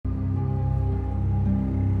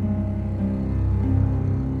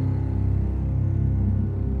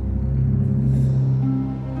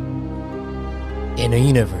In a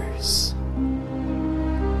universe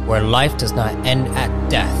where life does not end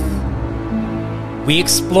at death, we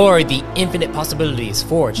explore the infinite possibilities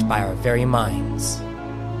forged by our very minds.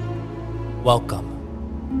 Welcome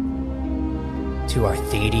to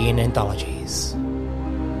Arthadian Anthologies.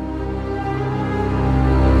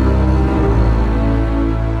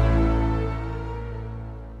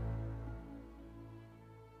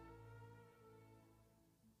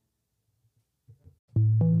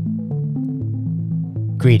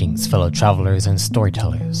 Greetings, fellow travelers and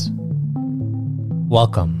storytellers.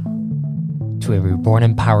 Welcome to a Reborn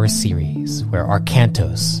in Power series where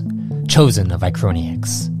Arcantos, chosen of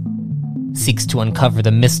Icroniax, seeks to uncover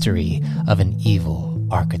the mystery of an evil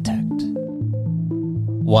architect.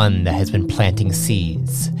 One that has been planting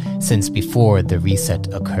seeds since before the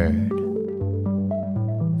reset occurred.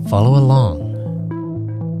 Follow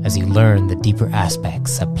along as you learn the deeper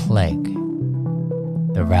aspects that plague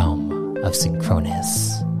the realm of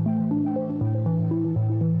Synchronous.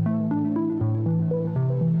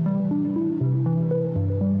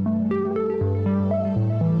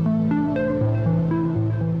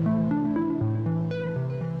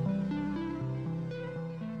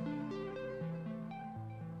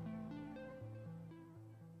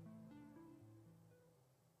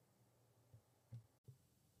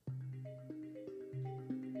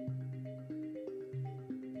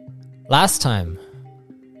 Last time,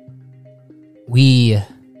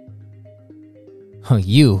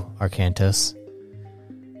 you, Arcantos,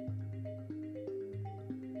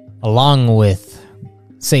 along with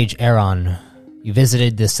Sage Aaron, you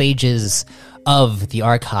visited the sages of the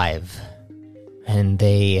Archive, and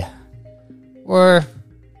they were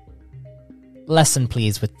less than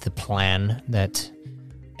pleased with the plan that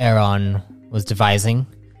Aaron was devising,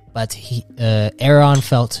 but Aaron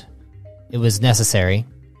felt it was necessary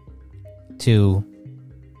to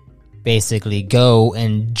basically go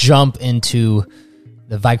and jump into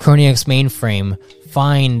the Vicroniax mainframe,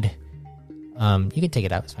 find... you can take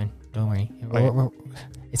it out, it's fine. Don't worry.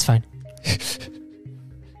 It's fine.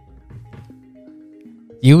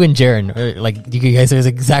 You and Jaren, you guys are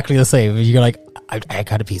exactly the same. You're like, I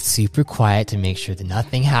gotta be super quiet to make sure that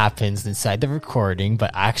nothing happens inside the recording, but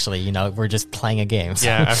actually, we're just playing a game. So.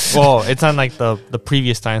 Yeah, well, it's not like the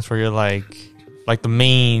previous times where you're like the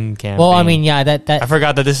main campaign. Well, I mean, yeah, that I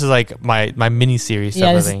forgot that this is like my mini series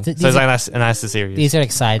type of thing. So it's like an Asta series. These are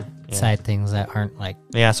like side things that aren't like...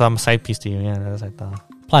 Yeah, so I'm a side piece to you. Yeah, that's what I thought.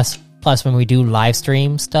 Plus, when we do live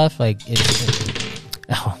stream stuff, like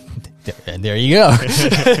there you go.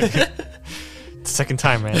 Second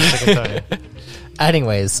time, man. Second time.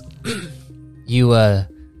 Anyways, you the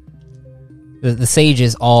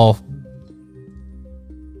sages all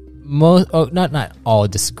not all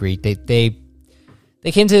disagree.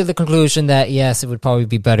 They came to the conclusion that yes, it would probably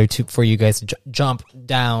be better for you guys to jump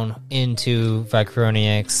down into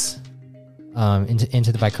Vicroniax,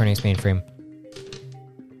 into the Vicroniax mainframe,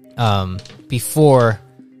 before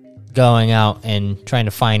going out and trying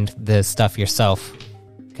to find the stuff yourself,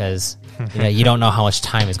 because you don't know how much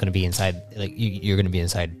time is going to be inside. Like you're going to be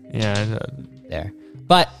inside. Yeah, there.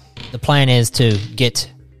 But the plan is to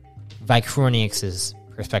get Vicroniax's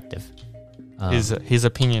perspective, his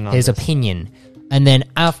opinion on his opinion. And then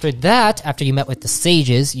after that, after you met with the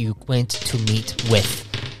sages, you went to meet with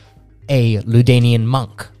a Ludanian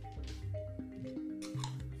monk.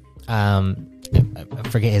 I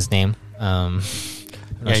forget his name.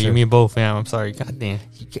 You mean both. Yeah, I'm sorry. God damn.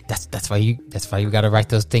 That's why you got to write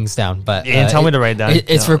those things down. But you didn't tell me to write down.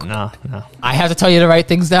 No. I have to tell you to write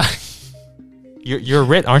things down. You're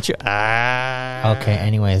writ, aren't you? Okay.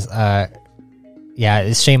 Anyways,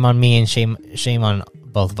 it's shame on me and shame on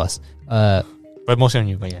both of us. But mostly on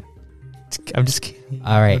you, but yeah. I'm just kidding.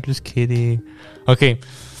 All right. I'm just kidding. Okay.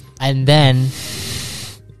 And then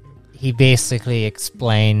he basically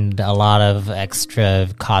explained a lot of extra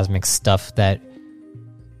cosmic stuff that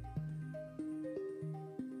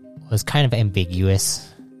was kind of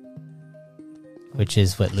ambiguous, which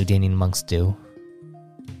is what Ludanian monks do.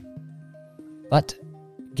 But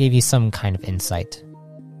gave you some kind of insight.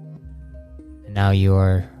 And now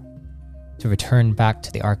you're to return back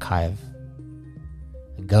to the Archive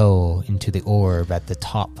and go into the orb at the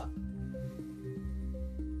top,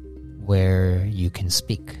 where you can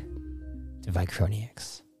speak to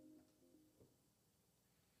Vicroniax.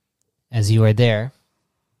 As you are there,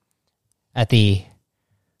 at the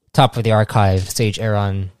top of the Archive, Sage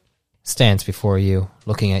Aaron stands before you,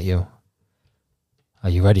 looking at you. Are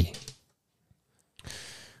you ready?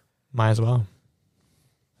 Might as well.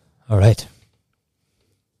 All right.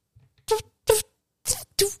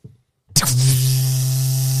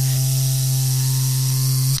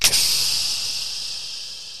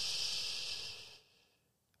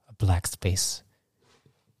 space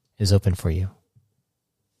is open for you.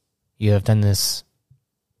 You have done this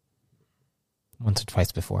once or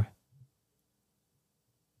twice before.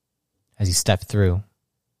 As you step through,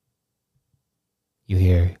 you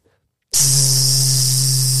hear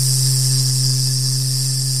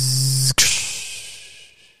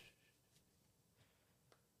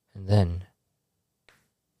and then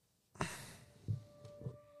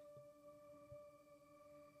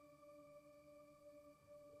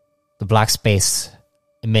the black space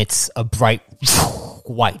emits a bright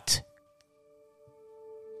white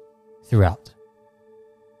throughout.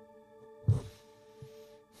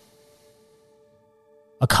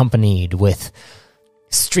 Accompanied with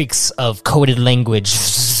streaks of coded language,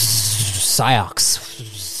 psyox,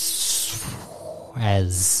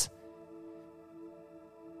 as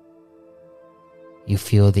you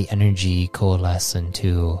feel the energy coalesce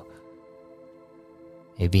into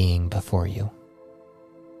a being before you.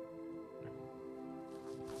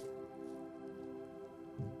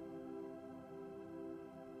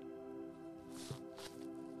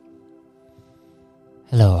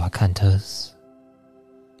 Hello, Arcantos.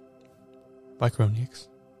 Bicronix.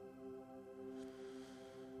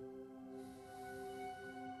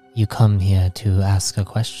 You come here to ask a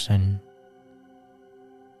question.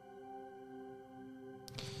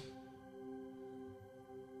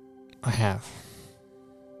 I have.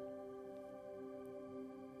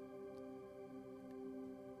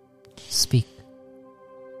 Speak.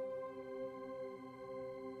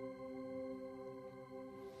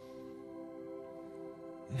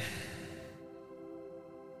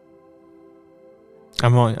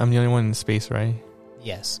 I'm the only one in space, right?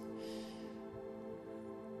 Yes.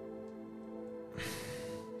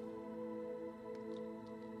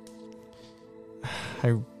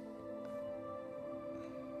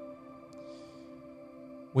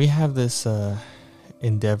 We have this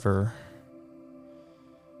endeavor,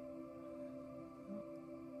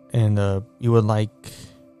 and you would like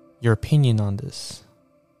your opinion on this.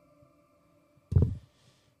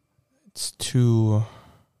 It's too...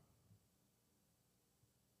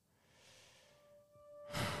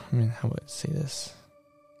 how would I say this?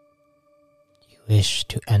 You wish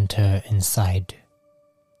to enter inside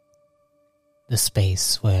the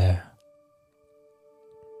space where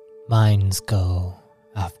minds go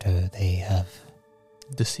after they have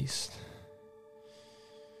Deceased.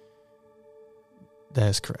 That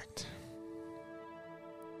is correct.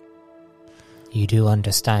 You do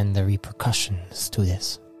understand the repercussions to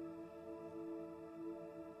this.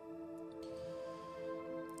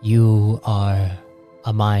 You are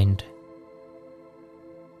a mind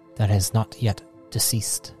that has not yet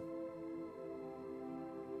deceased.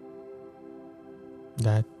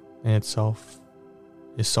 That in itself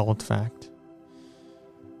is solid fact.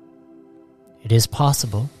 It is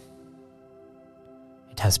possible.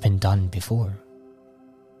 It has been done before.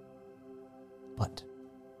 But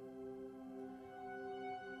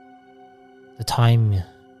the time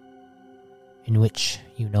in which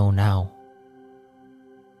you know now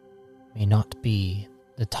may not be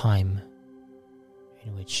the time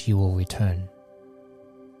in which you will return.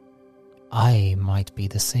 I might be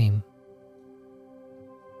the same.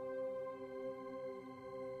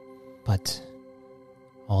 But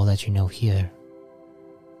all that you know here,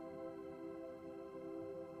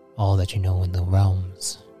 all that you know in the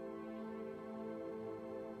realms,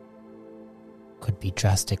 could be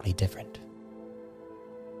drastically different.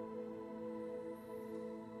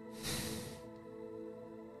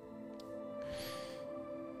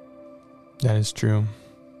 That is true.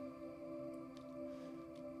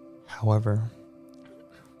 However,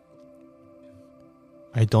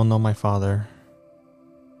 I don't know my father,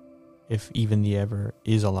 if even he ever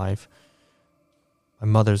is alive. My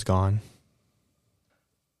mother's gone.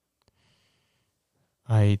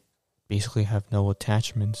 I basically have no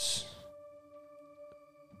attachments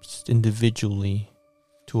individually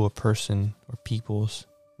to a person or peoples,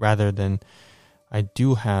 rather than I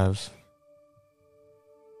do have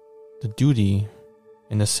the duty,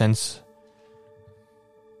 in the sense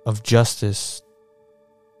of justice,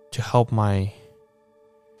 to help my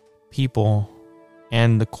people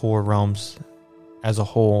and the core realms as a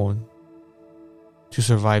whole to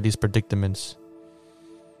survive these predicaments.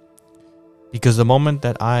 Because the moment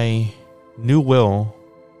that I knew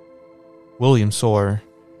William Soar,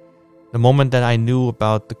 the moment that I knew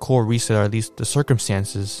about the core reset, or at least the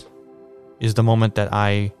circumstances, is the moment that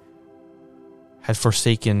I had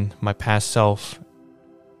forsaken my past self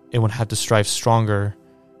and would have to strive stronger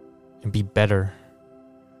and be better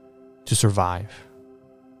to survive.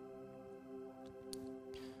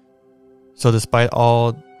 So despite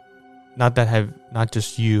all not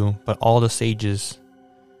just you, but all the sages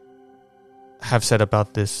have said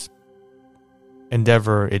about this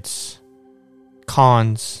endeavor, its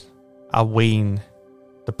cons outweighing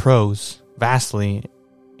the pros vastly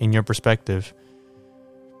in your perspective.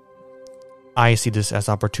 I see this as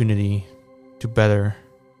opportunity to better,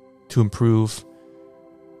 to improve,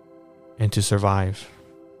 and to survive.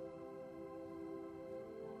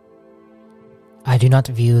 I do not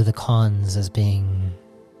view the cons as being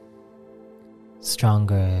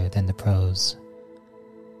stronger than the pros.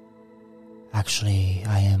 Actually,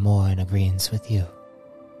 I am more in agreement with you.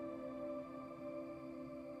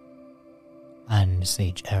 And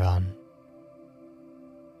Sage Aaron.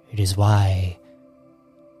 It is why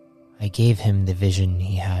I gave him the vision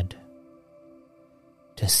he had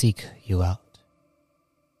to seek you out.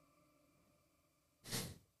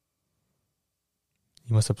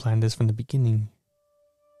 You must have planned this from the beginning.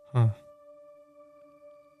 Huh.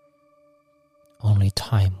 Only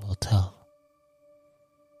time will tell.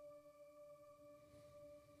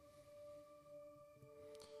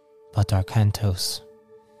 But Arcantos,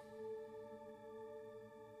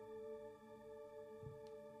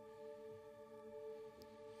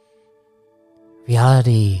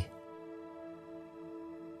 reality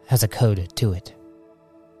has a code to it.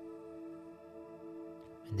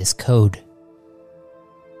 And this code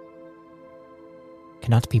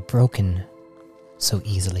cannot be broken so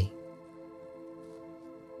easily.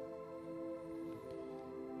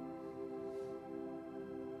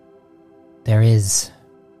 There is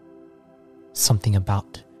something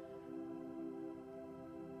about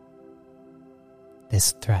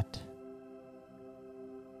this threat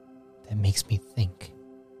that makes me think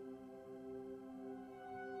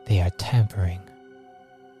they are tampering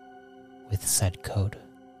with said code.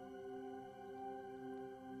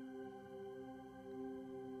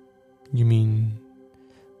 You mean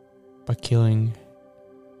by killing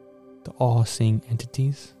the all-seeing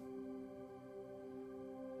entities?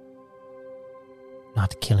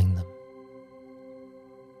 Not killing them.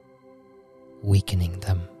 Weakening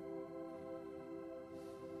them.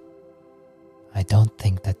 I don't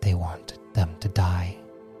think that they want them to die.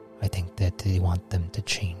 I think that they want them to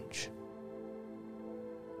change.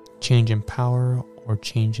 Change in power or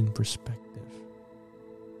change in perspective?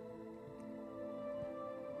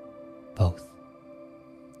 Both.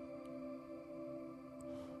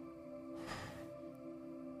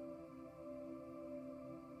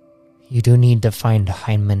 You do need to find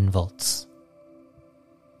Heinemann Volts.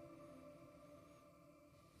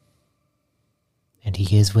 And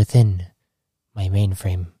he is within my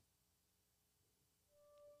mainframe.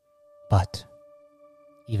 But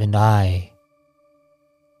even I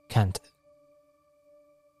can't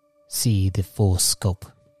see the full scope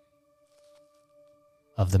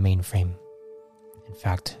of the mainframe. In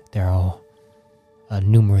fact, there are a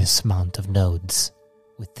numerous amount of nodes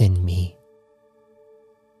within me,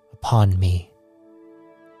 upon me,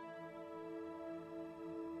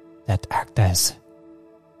 that act as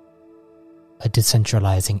a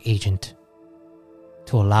decentralizing agent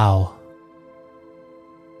to allow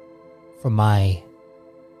for my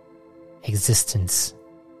existence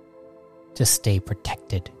to stay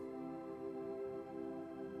protected.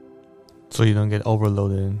 So you don't get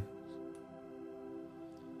overloaded.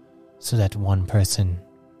 So that one person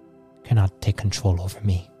cannot take control over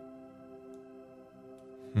me.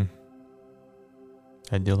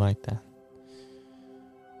 I do like that.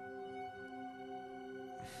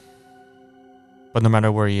 But no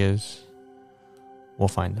matter where he is, we'll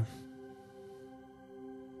find him.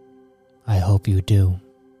 I hope you do.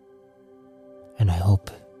 And I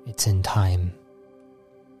hope it's in time.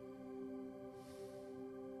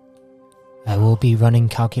 I will be running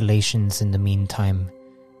calculations in the meantime.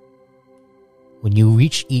 When you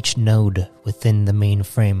reach each node within the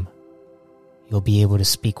mainframe, you'll be able to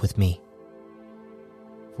speak with me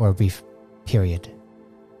for a brief period.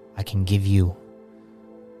 I can give you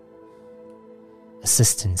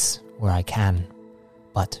assistance where I can,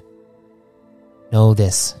 but know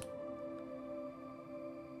this.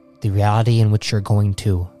 The reality in which you're going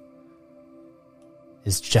to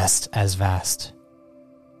is just as vast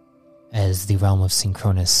as the realm of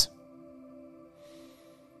Synchronous.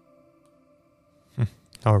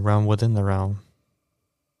 Or realm within the realm.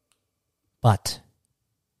 But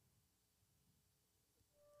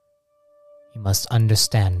you must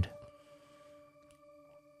understand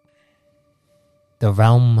the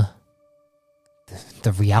realm,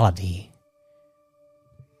 the reality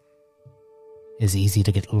is easy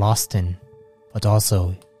to get lost in, but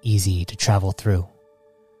also easy to travel through.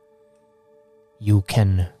 You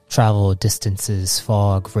can travel distances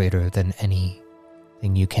far greater than any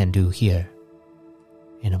thing you can do here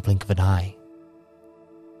in a blink of an eye.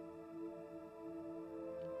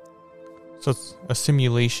 So it's a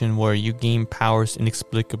simulation where you gain powers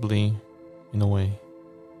inexplicably, in a way.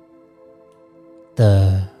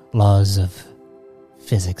 The laws of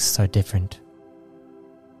physics are different.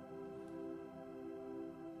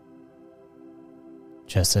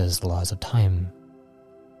 Just as the laws of time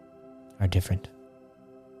are different.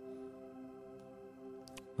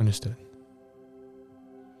 Understood.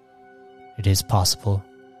 It is possible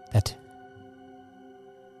that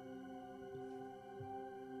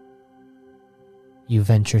you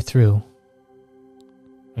venture through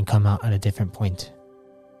and come out at a different point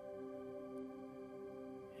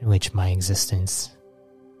in which my existence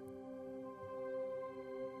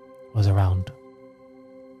was around.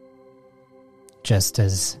 Just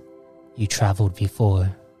as you traveled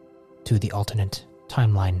before to the alternate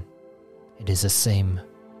timeline, it is the same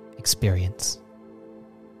experience.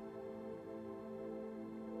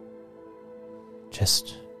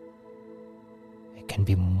 Just, it can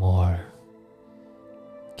be more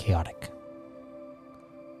chaotic.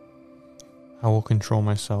 I will control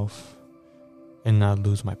myself and not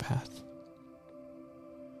lose my path.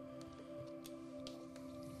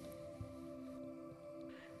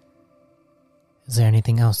 Is there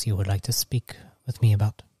anything else you would like to speak with me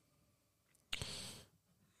about?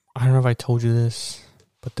 I don't know if I told you this,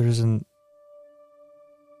 but there's an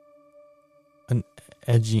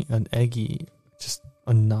eggy, just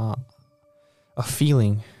a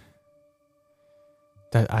feeling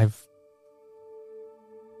that I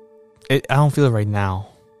don't feel it right now,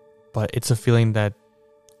 but it's a feeling that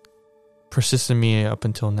persists in me up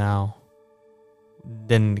until now.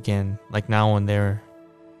 Then again, like now and there,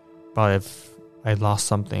 about if I lost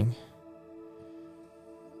something.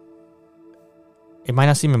 It might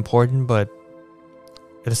not seem important, but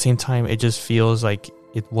at the same time, it just feels like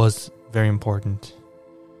it was very important.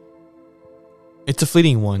 It's a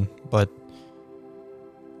fleeting one, but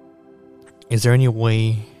is there any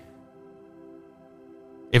way,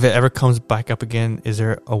 if it ever comes back up again, is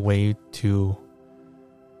there a way to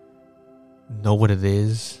know what it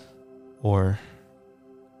is? Or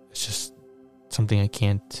it's just something I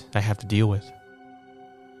have to deal with?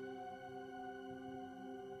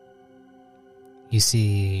 You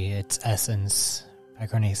see its essence,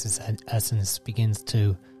 Pacornace's essence begins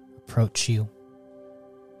to approach you,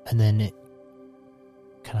 and then it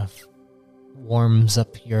kind of warms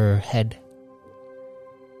up your head.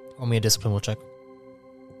 Roll me a discipline check.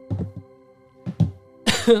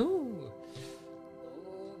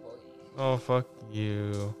 Oh, fuck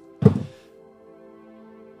you.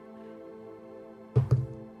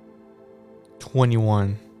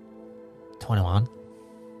 21. 21.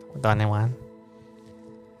 21.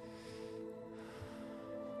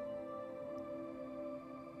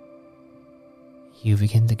 You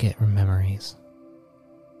begin to get memories.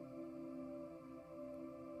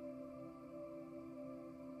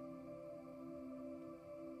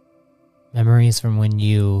 Memories from when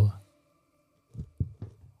you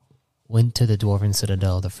went to the Dwarven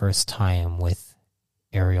Citadel the first time with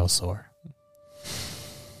Aerial Soar.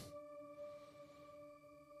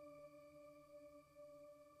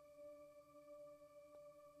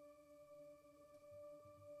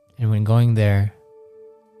 And when going there,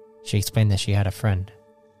 she explained that she had a friend.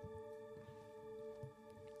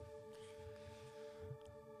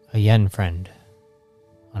 A Yen friend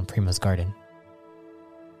on Prima's Garden.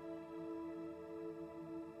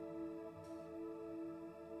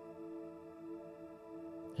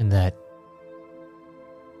 And that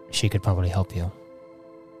she could probably help you.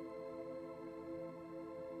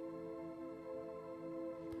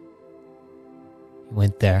 You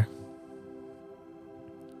went there.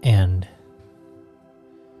 And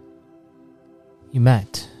you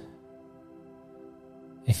met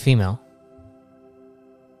a female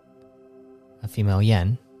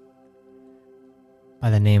Yen by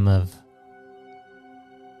the name of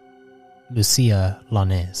Lucia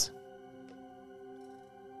Lanez.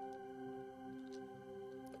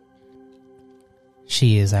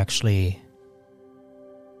 She is actually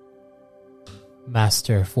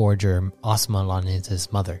Master Forger Osma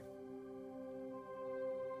Lanez's mother.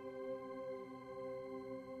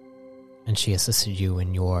 And she assisted you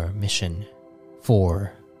in your mission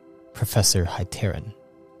for Professor Hyteran.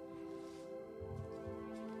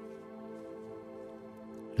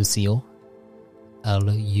 Lucille?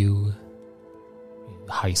 L-U...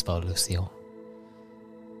 How do you spell Lucille?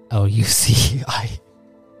 L-U-C-I-L-L-E.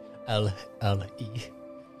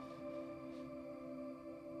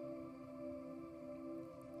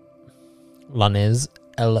 Loniz,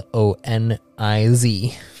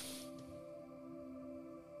 L-O-N-I-Z.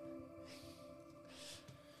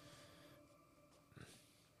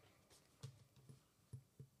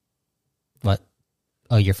 What?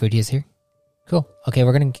 Oh, your foodie is here? Cool. Okay,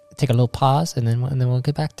 we're going to take a little pause, and then we'll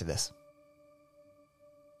get back to this.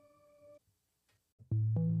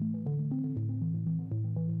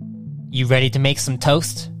 You ready to make some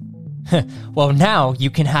toast? Well, now you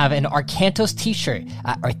can have an Arcantos t-shirt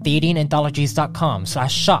at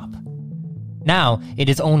arthadiananthologies.com/shop. Now it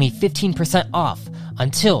is only 15% off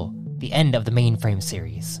until the end of the mainframe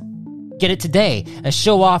series. Get it today and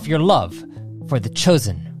show off your love for the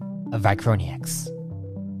chosen of Vicroniax.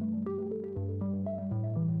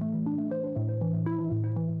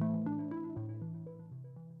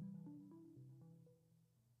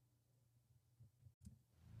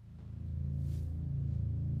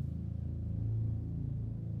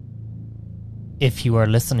 If you are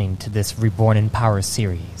listening to this Reborn in Power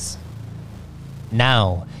series,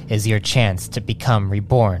 now is your chance to become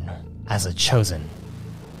reborn as a chosen.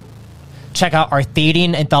 Check out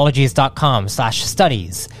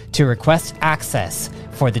arthadiananthologies.com/studies to request access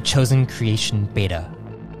for the Chosen Creation Beta,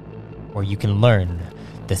 where you can learn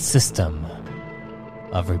the system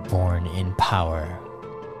of Reborn in Power.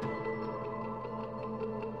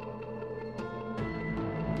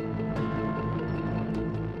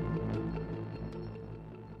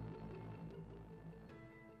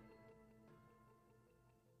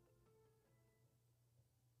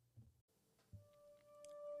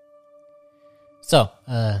 So,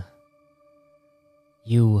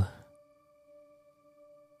 you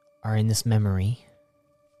are in this memory.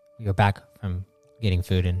 You're back from getting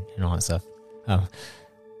food and all that stuff. And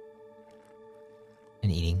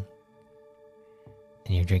eating.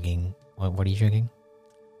 And you're drinking. What are you drinking?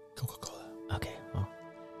 Coca-Cola. Okay, well.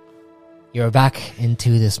 You're back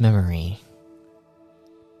into this memory.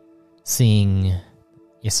 Seeing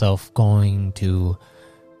yourself going to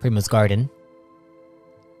Prima's garden.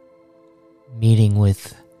 Meeting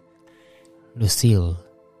with Lucille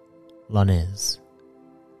Lanez.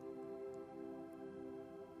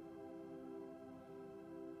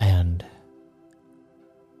 And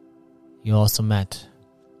you also met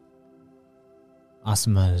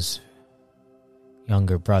Asuma's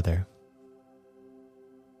younger brother,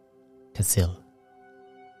 Kasil.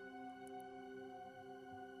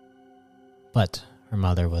 But her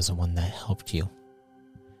mother was the one that helped you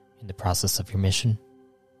in the process of your mission.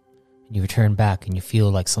 You return back and you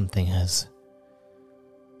feel like something has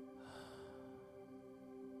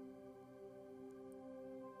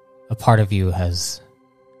a part of you has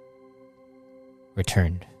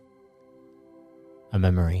returned. A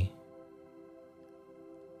memory.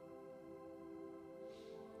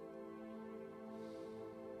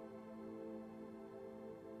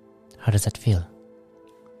 How does that feel?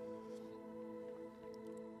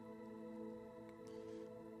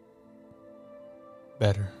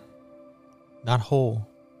 Better. Not whole,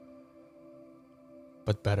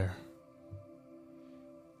 but better.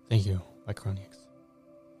 Thank you, Vicroniax.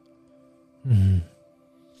 Mm-hmm.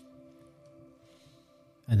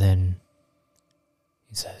 And then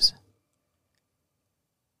he says,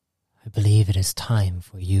 I believe it is time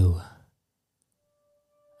for you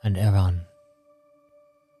and Eran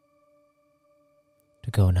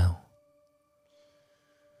to go now.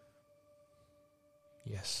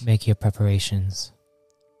 Yes. Make your preparations.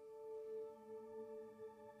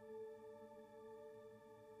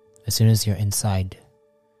 As soon as you're inside,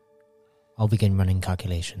 I'll begin running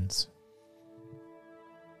calculations.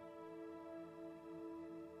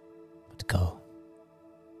 But go.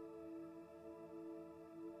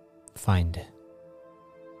 Find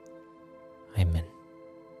Hyman.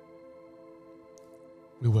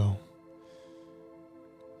 We will.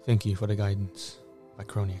 Thank you for the guidance,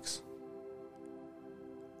 Vicroniax.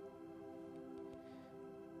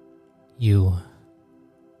 You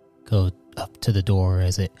go up to the door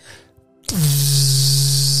as it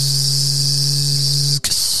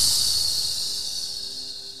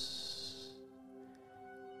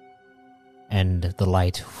and the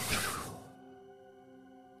light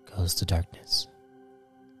goes to darkness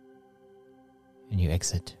and you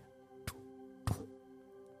exit,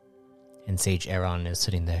 and Sage Aaron is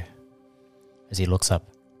sitting there as he looks up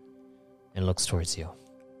and looks towards you.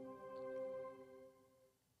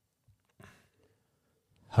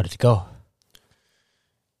 How did it go?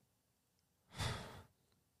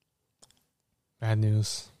 Bad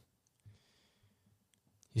news.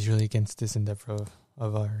 He's really against this endeavor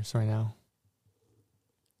of ours right now.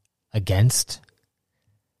 Against?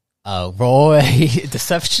 Roll a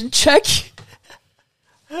deception check?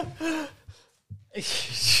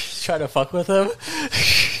 Try to fuck with him?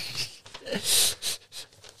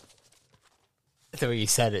 The way you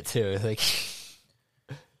said it too, like...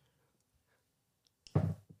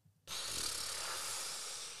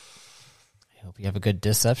 You have a good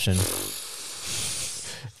deception.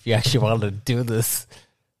 If you actually want to do this.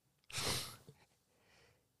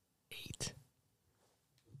 8.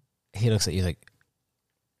 He looks at you like,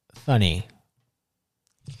 funny.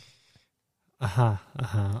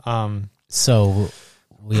 So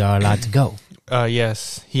we are allowed to go.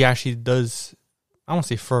 Yes, he actually does. I won't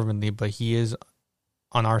say fervently, but he is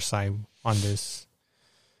on our side on this.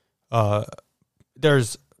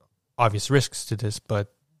 There's obvious risks to this,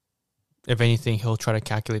 but if anything, he'll try to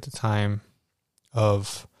calculate the time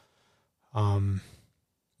of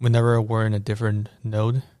whenever we're in a different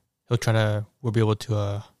node. We'll be able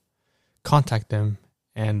to contact them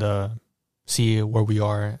and see where we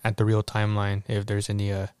are at the real timeline, if there's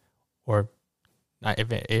any or not,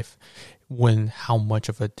 if when how much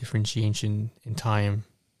of a differentiation in time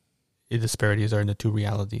the disparities are in the two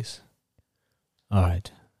realities. All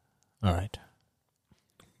right.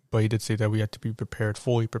 But he did say that we have to be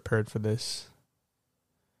fully prepared for this.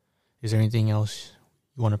 Is there anything else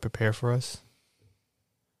you want to prepare for us?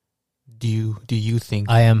 Do you think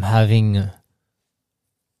I'm having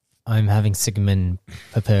Sigmund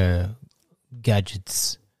prepare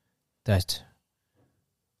gadgets that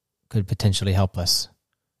could potentially help us.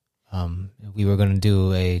 We were going to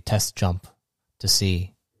do a test jump to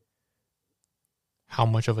see how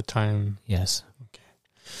much of a time. Yes. Okay.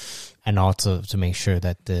 And also to make sure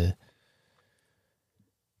that the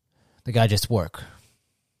gadgets work.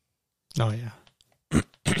 Oh yeah.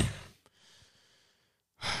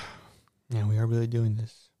 Yeah, we are really doing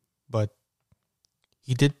this. But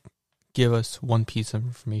he did give us one piece of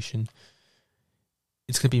information.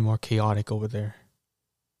 It's going to be more chaotic over there.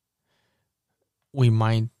 We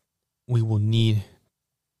will need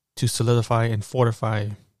to solidify and fortify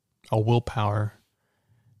our willpower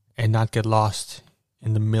and not get lost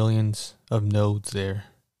in the millions of nodes there.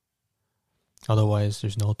 Otherwise,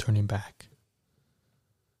 there's no turning back.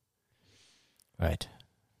 Right.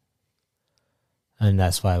 And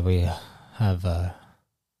that's why we have a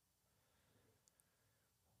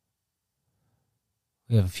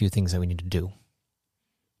few things that we need to do.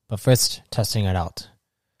 But first, testing it out.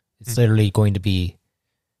 It's literally going to be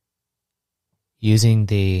using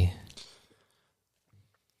the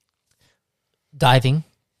diving.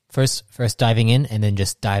 First diving in and then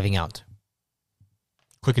just diving out.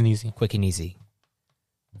 Quick and easy. Quick and easy.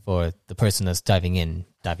 For the person that's diving in,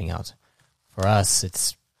 diving out. For us,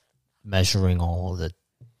 it's measuring all the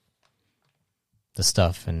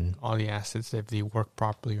stuff and all the assets, if they work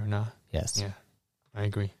properly or not. Yes. Yeah, I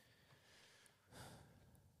agree.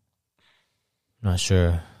 Not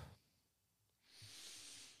sure.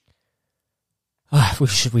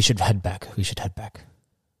 We should head back.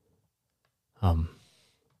 All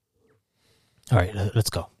right, let's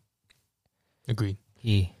go. Agreed.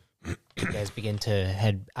 You guys begin to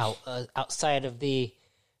head outside of the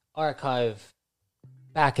archive,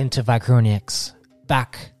 back into Vicronix,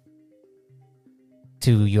 back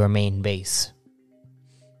to your main base.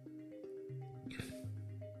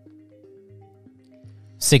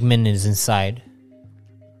 Sigmund is inside,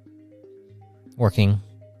 working.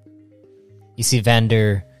 You see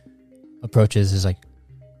Vander approaches, is like,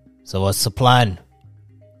 "So what's the plan?"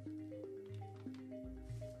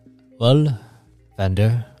 "Well,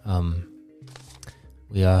 Vander,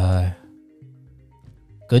 we are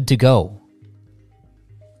good to go.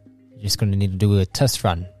 You're just going to need to do a test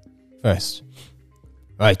run first."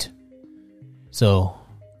 "Right. So,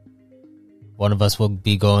 one of us will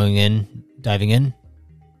be diving in?"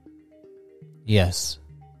 "Yes.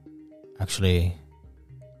 Actually,"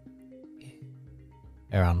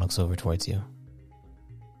 Aaron looks over towards you.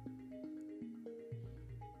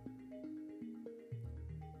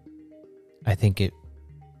 "I think it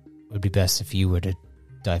would be best if you were to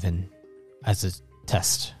dive in as a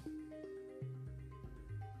test."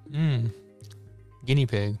 Guinea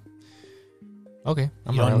pig. Okay,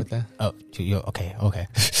 I'm alright with that. Oh, okay.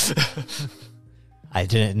 I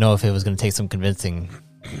didn't know if it was going to take some convincing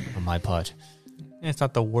on my part. It's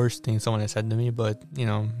not the worst thing someone has said to me, but,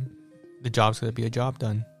 the job's going to be a job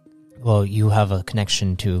done. Well, you have a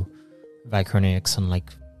connection to Vicronix,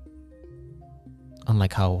 unlike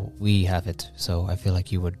how we have it, so I feel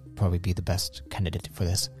like you would probably be the best candidate for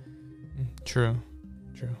this. True.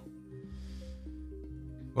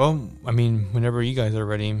 Well, whenever you guys are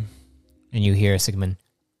ready. And you hear Sigmund,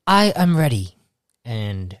 "I am ready."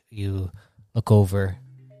 And you look over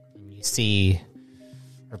and you see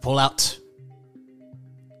her pull out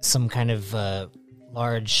some kind of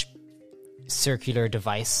large circular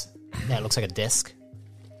device that looks like a disc,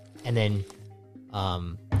 and then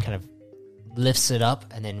kind of lifts it up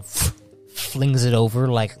and then flings it over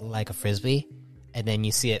like a frisbee, and then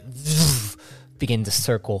you see it begin to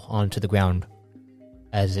circle onto the ground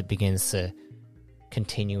as it begins to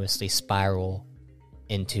continuously spiral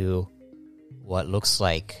into what looks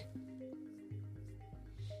like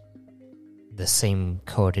the same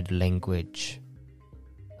coded language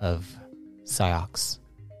of Psyox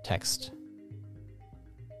text.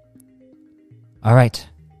 All right,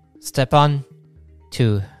 step on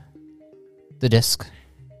to the disc.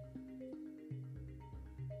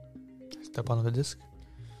 Step onto the disc.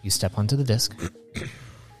 You step onto the disc.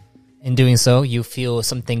 In doing so, you feel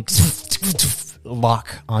something lock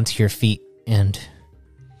onto your feet, and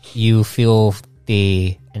you feel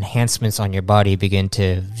the enhancements on your body begin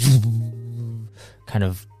to kind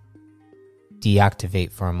of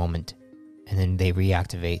deactivate for a moment, and then they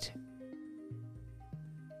reactivate.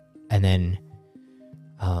 And then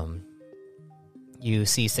you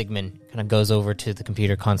see Sigmund kind of goes over to the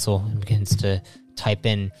computer console and begins to type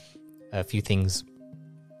in a few things,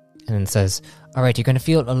 and then says, all right, you're going to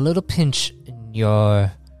feel a little pinch in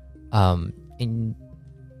your in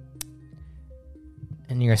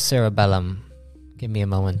your cerebellum. Give me a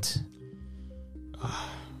moment. All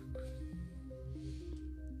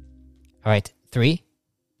right, 3,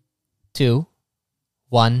 2,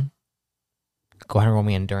 1. Go ahead and roll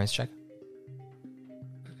me an endurance check.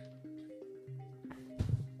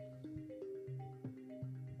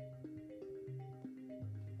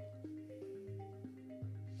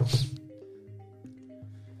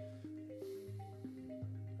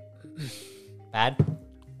 Bad?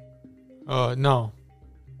 No.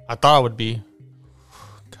 I thought it would be.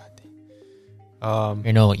 God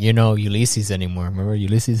damn. You're no Ulysses anymore. Remember,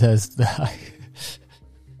 Ulysses has the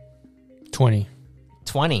 20.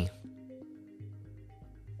 20.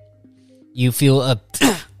 You feel a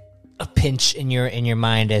pinch in your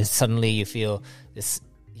mind as suddenly you feel this.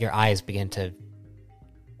 Your eyes begin to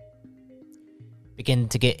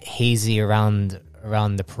get hazy around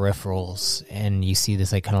the peripherals, and you see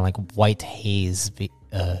this like kind of like white haze,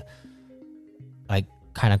 like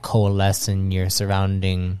kind of coalesce in your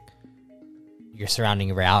surrounding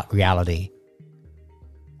reality,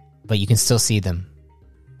 but you can still see them.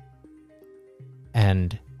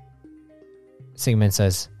 And Sigmund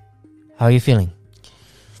says, "How are you feeling?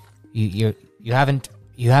 You haven't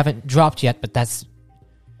dropped yet, but that's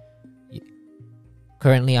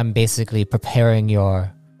currently. I'm basically preparing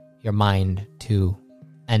your mind to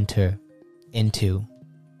enter into."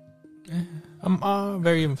 I'm a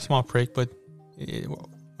very small prick, but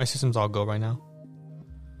my system's all go right now.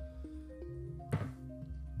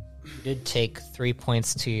 You did take 3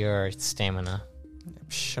 points to your stamina.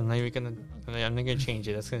 I'm not gonna change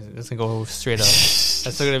it. That's gonna go straight up.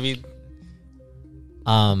 That's still gonna be.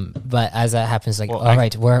 But as that happens, like, Well, all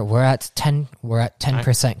right, we're at 10. We're at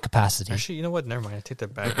 10% capacity. Actually, you know what? Never mind. I take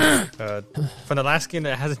that back. From the last game,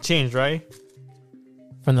 that hasn't changed, right?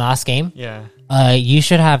 From the last game, Yeah. You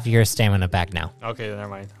should have your stamina back now. Okay, never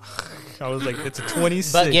mind. I was like, it's a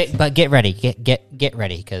 26. But get ready, get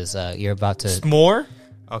ready, because you're about to More?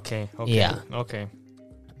 Okay. Yeah. Okay.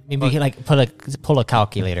 maybe you can like pull a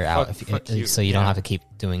calculator out Fuck you. so you don't have to keep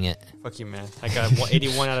doing it. Fuck you, man. I got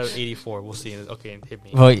 81 out of 84. We'll see. Okay, hit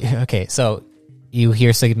me. Well, okay, so you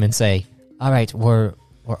hear Sigmund say, "All right, we're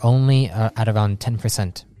only at around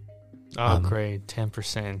 10%. Oh, great.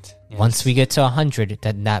 10%. Yes. Once we get to 100,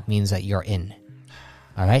 then that means that you're in.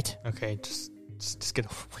 All right? Okay, just get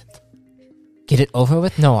over with. Get it over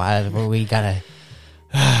with? No, we gotta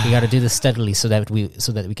do this steadily so that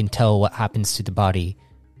we can tell what happens to the body,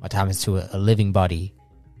 what happens to a living body.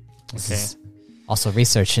 This is also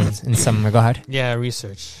research in some regard. Yeah,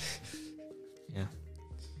 research. Yeah.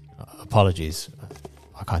 Apologies,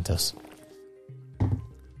 Arcantos.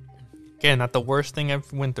 Again, not the worst thing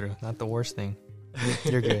I've went through. Not the worst thing.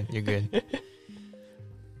 You're good. You're good.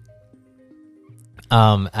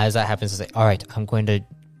 As that happens, I say, all right, I'm going to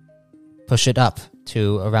push it up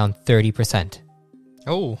to around 30%.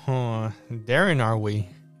 Oh, daring are we?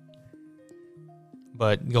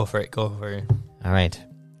 But go for it. Go for it. All right.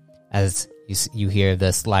 As you hear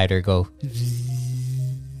the slider go,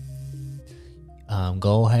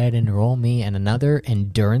 go ahead and roll me another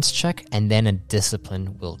endurance check and then a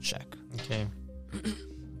discipline will check. Okay.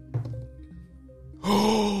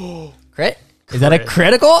 Crit? Is that a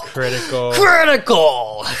critical? Critical.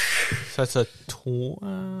 Critical! So that's a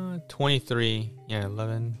 23. Yeah,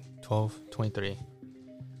 11, 12, 23.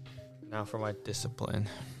 Now for my discipline.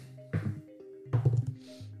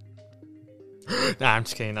 Nah, I'm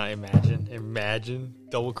just kidding. Not imagine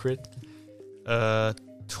double crit.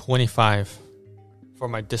 25 for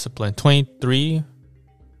my discipline. 23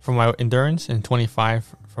 for my endurance and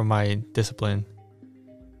 25 for my discipline.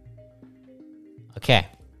 Okay.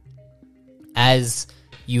 as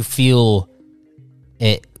you feel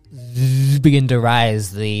it begin to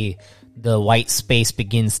rise, the white space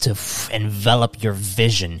begins to envelop your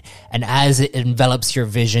vision. And as it envelops your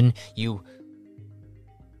vision, you...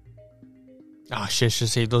 Ah, shit, should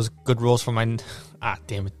save those good rolls for my... Ah,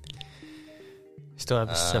 damn it. Still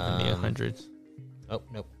have 70, 100. Oh,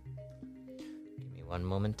 nope. Give me one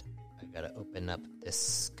moment. I gotta open up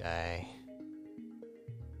this guy.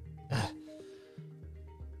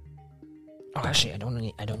 Oh, actually, I don't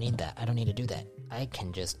need that. I don't need to do that. I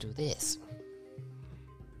can just do this.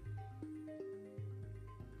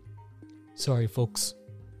 Sorry, folks.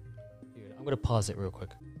 Here, I'm gonna pause it real quick.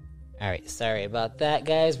 Alright, sorry about that,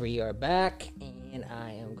 guys. We are back, and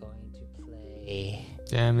I am going to play...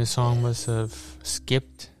 Damn, this song must have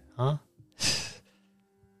skipped, huh?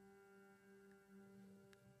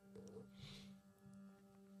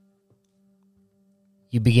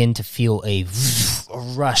 You begin to feel a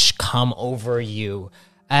rush come over you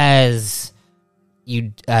as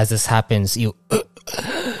this happens.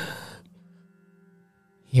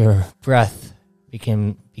 Your breath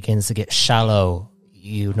begins to get shallow.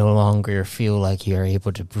 You no longer feel like you're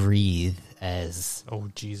able to breathe as... Oh,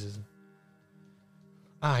 Jesus.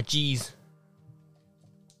 Ah, jeez.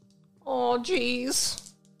 Oh, jeez.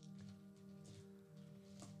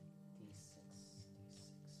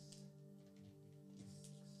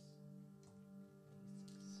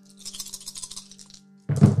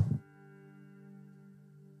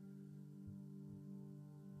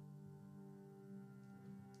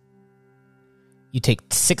 You take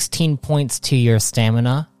 16 points to your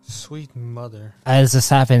stamina. Sweet mother. As this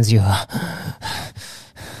happens, your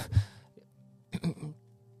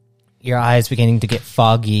eyes beginning to get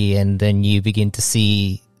foggy, and then you begin to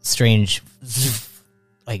see strange,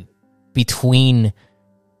 like between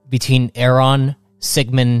Aaron,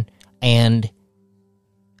 Sigmund, and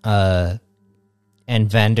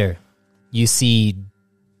Vander, you see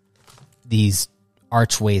these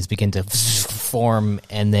archways begin to form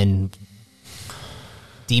and then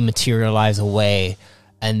dematerialize away,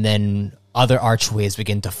 and then other archways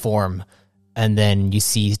begin to form, and then you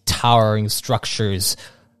see towering structures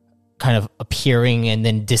kind of appearing and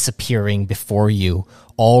then disappearing before you,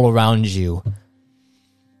 all around you.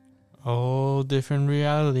 Oh, different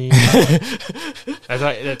reality.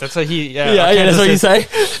 That's what he... Yeah, that's what you say?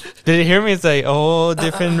 Did you hear me? It's like, oh,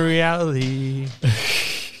 different reality.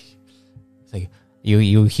 It's like,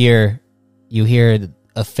 you hear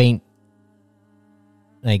a faint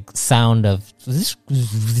like sound of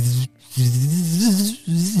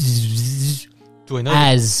Do I know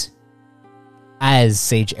as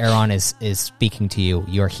Sage Aaron is speaking to you.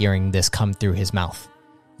 You're hearing this come through his mouth.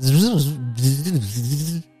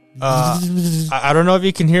 I don't know if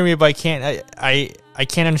you can hear me, but I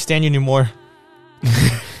can't understand you anymore.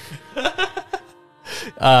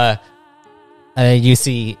 You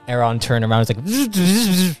see Aaron turn around. It's like,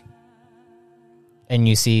 and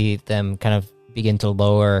you see them kind of begin to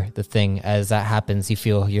lower the thing. As that happens, you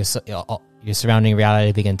feel your surrounding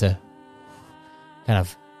reality begin to kind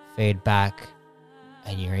of fade back,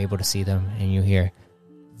 and you're able to see them, and you hear,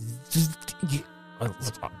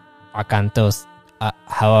 Arcantos,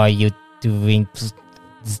 how are you doing?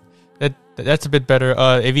 That's a bit better.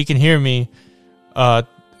 If you can hear me,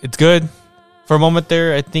 it's good. For a moment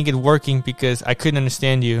there, I think it's working because I couldn't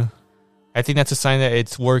understand you. I think that's a sign that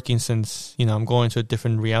it's working since, I'm going to a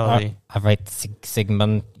different reality. All right,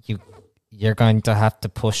 Sigmund, you're going to have to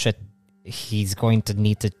push it. He's going to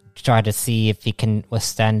need to try to see if he can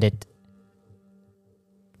withstand it.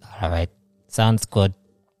 All right, sounds good.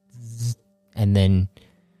 And then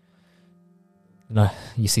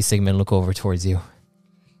you see Sigmund look over towards you,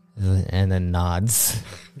 and then nods.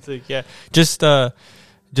 It's like, yeah, just know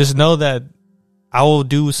that I will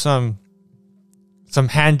do some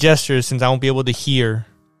hand gestures since I won't be able to hear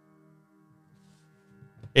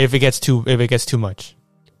if it gets too much.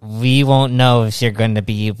 We won't know if you're going to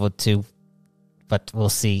be able to, but we'll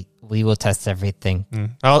see. We will test everything.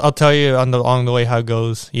 I'll tell you along the way how it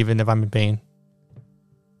goes, even if I'm in pain.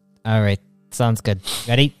 All right, sounds good.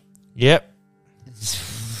 Ready? Yep.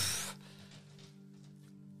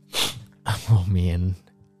 Roll me an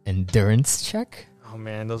endurance check. Oh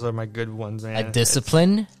man, those are my good ones, man. A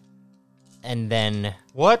discipline, and then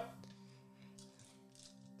what?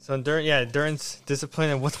 So endurance,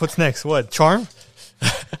 discipline, and what's next? What? Charm?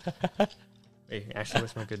 Wait, actually,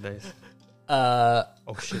 what's my good dice? Oh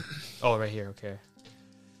shit! Oh, right here. Okay.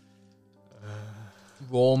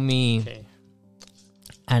 Roll me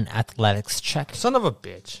an athletics check. Son of a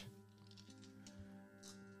bitch.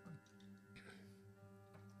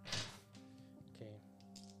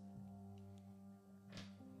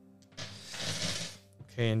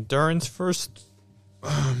 Okay, endurance first.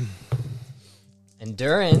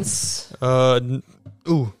 Endurance.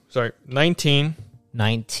 Sorry. 19.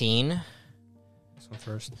 19. This one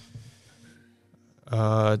first.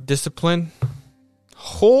 Discipline.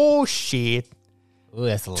 Oh, shit. Ooh,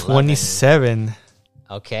 that's 11. 27.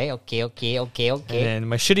 Okay. And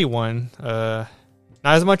my shitty one, not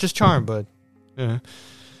as much as charm, but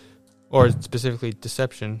or specifically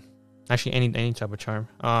deception. Actually, any type of charm.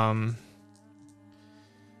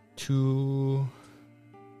 2.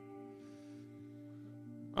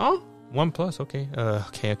 Oh, 1 plus. Okay.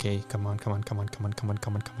 Okay. Come on.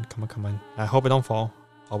 I hope I don't fall.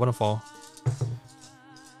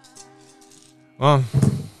 Well,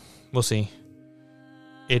 we'll see.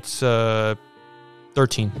 It's 13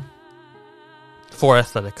 for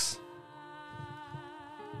athletics.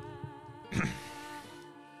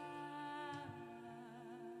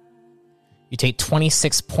 You take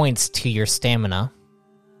 26 points to your stamina.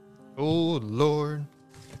 Oh, Lord.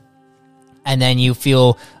 And then you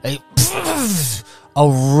feel a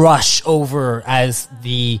rush over as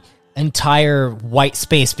the entire white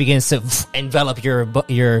space begins to envelop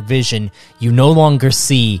your vision. You no longer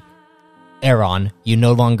see Aaron. You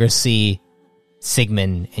no longer see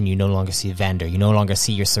Sigmund, and you no longer see Vander. You no longer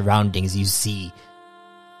see your surroundings. You see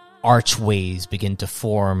archways begin to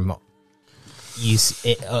form.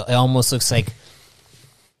 It almost looks like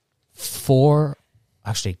 5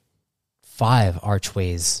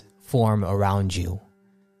 archways form around you,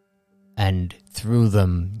 and through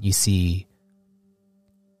them you see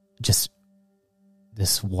just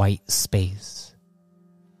this white space.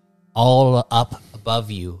 All up above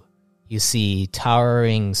you, you see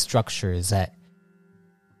towering structures that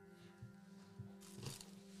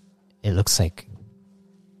it looks like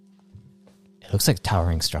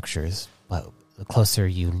towering structures, but the closer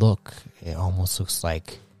you look, it almost looks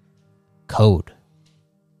like code.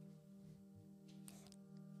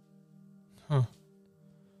 Huh.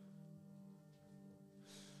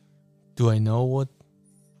 Do I know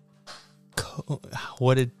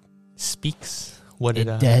what it speaks? What it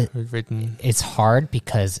written? It's hard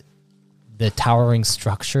because the towering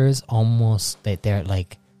structures they're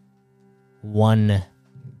like one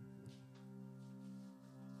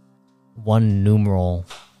numeral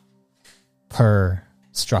per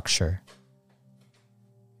structure.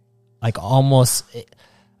 Like almost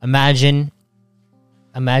imagine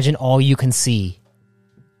all you can see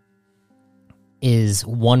is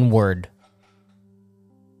one word,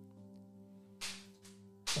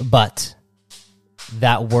 but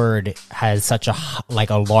that word has such a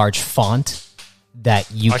large font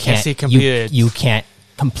that you can't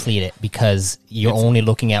complete it because you're only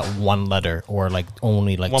looking at one letter or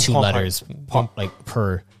only two letters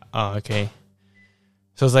per. Oh, okay.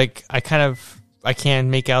 So it's like I can't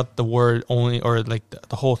make out the word only or the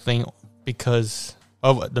whole thing because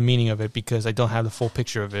of the meaning of it because I don't have the full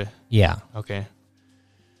picture of it. Yeah. Okay.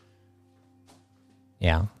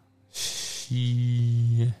 Yeah.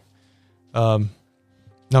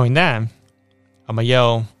 Knowing that, I'm gonna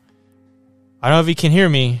yell, I don't know if you can hear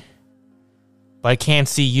me, but I can't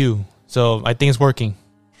see you. So I think it's working.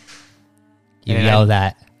 You yell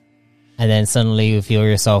that, and then suddenly you feel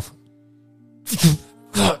yourself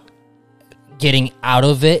getting out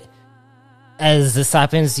of it. As this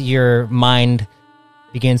happens, your mind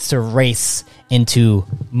begins to race into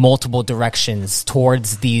multiple directions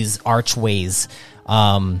towards these archways.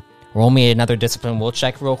 Roll me another discipline. We'll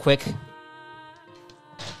check real quick.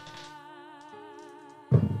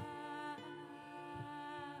 They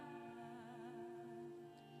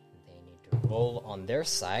need to roll on their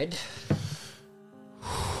side.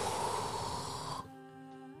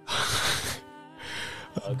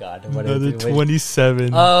 Oh God! Another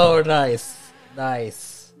 27. Oh, nice.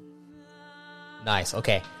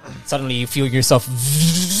 Okay. Suddenly you feel yourself.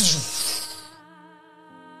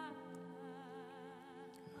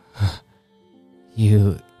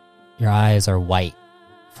 Your eyes are white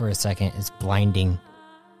for a second. It's blinding.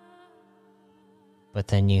 But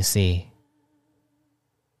then you see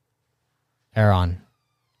Aaron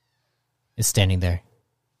is standing there.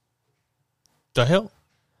 The hell?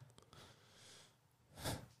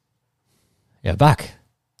 Yeah, back.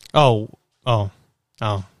 Oh. No.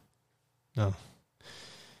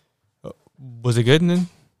 Was it good then?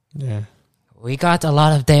 Yeah. We got a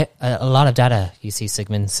lot of data. You see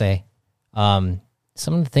Sigmund say, some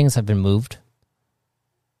of the things have been moved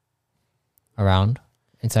around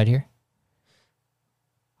inside here.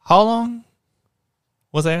 How long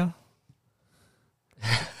was I?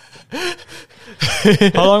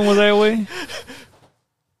 How long was I away?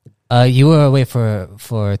 You were away for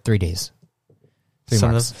 3 days. 3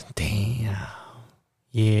 months. Damn.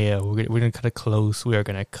 Yeah, we're gonna cut it close. We are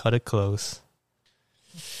gonna cut it close.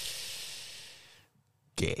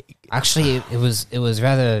 Okay. Actually, it was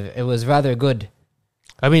rather good.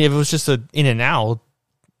 I mean, if it was just a in and out,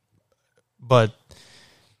 but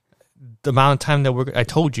the amount of time that I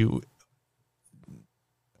told you,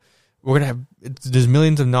 we're gonna have. There's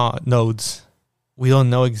millions of nodes. We don't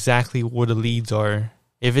know exactly where the leads are.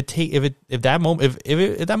 If that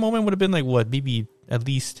moment would have been like what, maybe at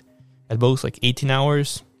least at most like 18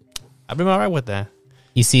 hours, I've been all right with that.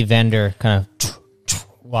 You see Vander kind of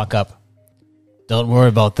walk up. Don't worry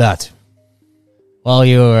about that. While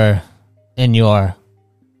you were in your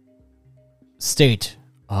state,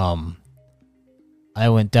 I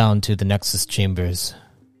went down to the Nexus chambers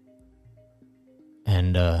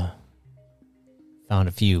and found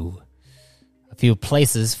a few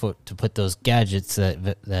places to put those gadgets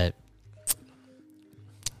that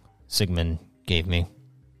Sigmund gave me.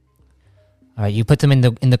 All right, you put them in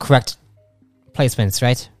the correct placements,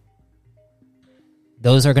 right?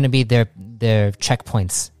 Those are going to be their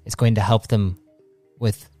checkpoints. It's going to help them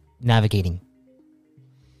with navigating.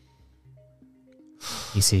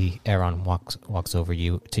 You see Aaron walks over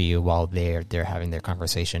to you while they're having their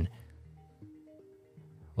conversation.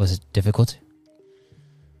 Was it difficult?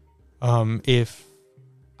 If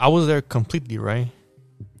I was there completely, right?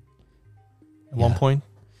 At one point.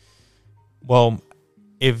 Well,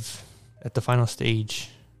 if at the final stage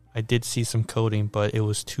I did see some coding, but it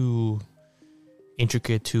was too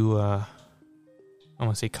intricate, too I don't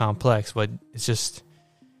want to say complex, but it's just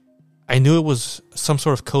I knew it was some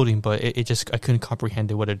sort of coding, but it just I couldn't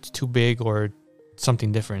comprehend it, whether it's too big or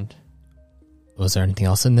something different. Was there anything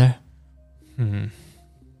else in there?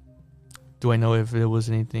 Do I know if there was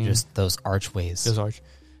anything? Just those archways.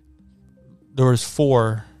 There was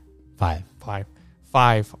five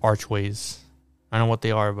archways. I don't know what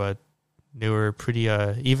they are, but they were pretty.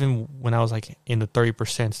 Even when I was like in the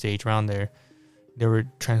 30% stage around there, they were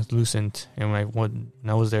translucent, and when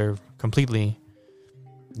I was there completely,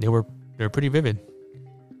 they were pretty vivid.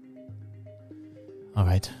 All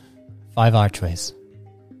right, 5 archways.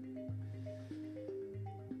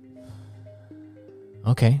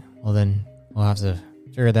 Okay, well then we'll have to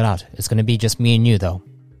figure that out. It's going to be just me and you, though.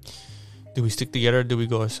 Do we stick together, or do we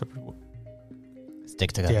go a separate?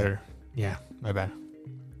 Stick together. Yeah, my bad.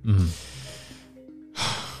 Mm-hmm.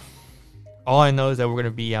 All I know is that we're going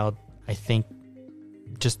to be out, I think,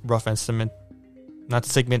 just rough estimate, not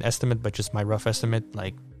segment estimate, but just my rough estimate,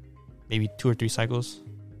 like maybe 2 or 3 cycles,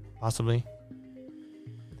 possibly.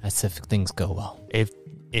 That's if things go well. If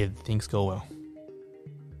things go well.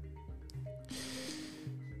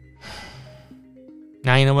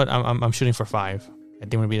 Now, you know what? I'm shooting for 5. I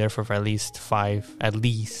think we'll be there for at least 5. At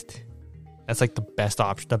least. That's like the best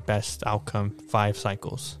option, the best outcome. 5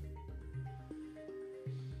 cycles.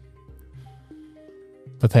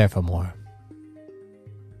 Prepare for more.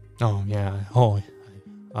 Oh, yeah. Oh,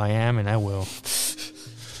 I am and I will.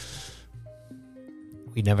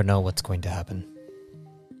 We never know what's going to happen.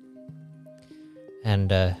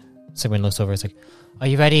 And Sigmund looks over and is like, are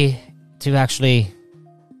you ready to actually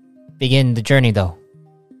begin the journey, though?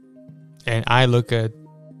 And I look at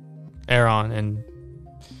Aaron and,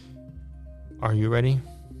 are you ready?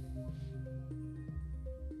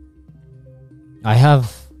 I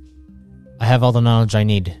have all the knowledge I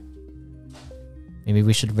need. Maybe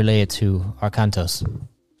we should relay it to Arcantos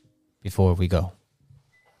before we go.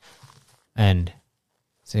 And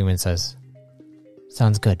Sigmund says,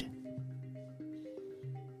 sounds good.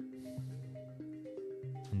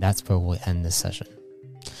 And that's where we'll end this session.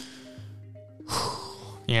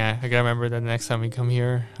 Yeah, I gotta remember that the next time we come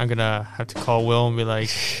here, I'm gonna have to call Will and be like,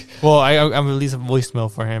 well, I'm gonna release a voicemail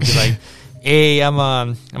for him. Be like, hey, I'm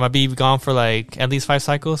gonna be gone for like at least 5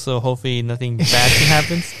 cycles, so hopefully nothing bad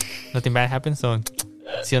happens. Nothing bad happens, so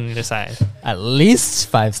see you on the other side. At least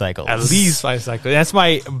 5 cycles. At least 5 cycles. That's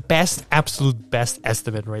my absolute best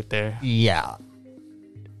estimate right there. Yeah.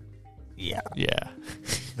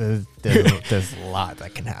 There's a lot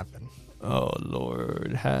that can happen. Oh,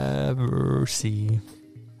 Lord, have mercy.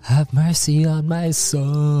 Have mercy on my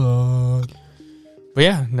soul. But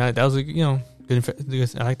yeah, that was good.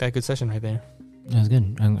 I like that good session right there. That was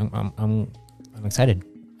good. I'm excited.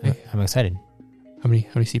 I'm excited. How many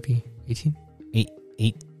CP? 18?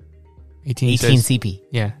 18 CP.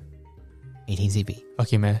 Yeah. 18 CP.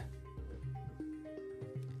 Okay, man.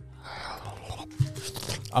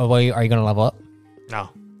 Oh, well, are you gonna level up? No.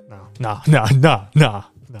 I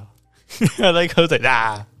was like,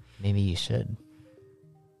 nah. Maybe you should.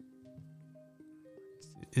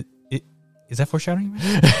 Is that foreshadowing?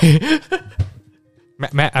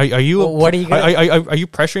 Matt, are you? What are you gonna- are you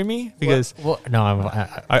pressuring me? Because no,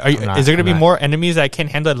 is there gonna be more enemies that I can't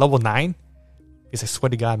handle at level 9? Because I swear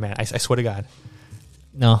to God, man, I swear to God.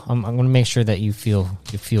 No, I'm gonna make sure that you feel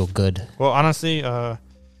good, Well, honestly,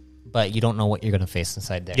 but you don't know what you're gonna face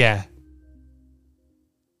inside there. yeah.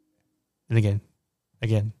 And again,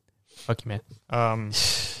 fuck you, man.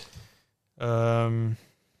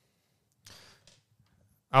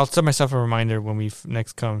 I'll set myself a reminder when we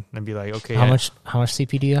next come and be like, okay. How much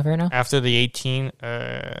CP do you have right now? After the 18,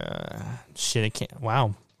 shit, I can't.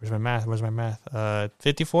 Wow, where's my math?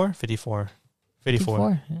 54.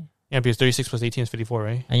 54. Yeah, because 36 plus 18 is 54,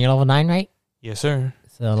 right? And you're level 9, right? Yes, sir.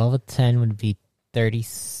 So level 10 would be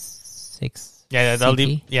 36. Yeah, that'll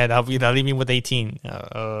CP? leave me with 18.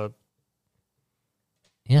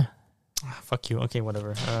 Yeah. Fuck you. Okay,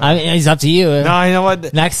 whatever. I mean, it's up to you. No, you know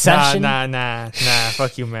what? Next session. Nah.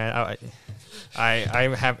 Fuck you, man.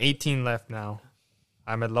 I have 18 left now.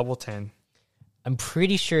 I'm at level 10. I'm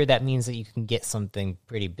pretty sure that means that you can get something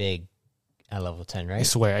pretty big at level 10, right? I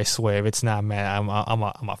swear. If it's not, man, I'm a.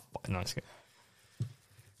 No, I'm just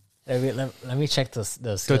kidding. Let me check those.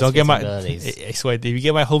 So don't get my. abilities. I swear, if you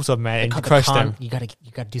get my hopes up, man, and you crush them. You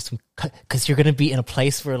gotta do some, because you're gonna be in a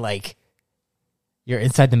place where like you're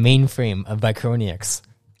inside the mainframe of Bicroniacs.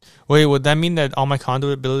 Wait, would that mean that all my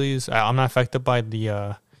conduit abilities, I'm not affected by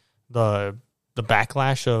the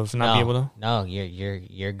backlash of not being able to? No,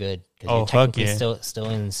 you're good. Oh, you're fuck technically yeah. still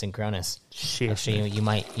in Synchronous. Shit. Actually, you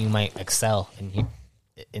might excel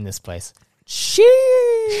in this place.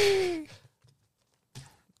 Shit.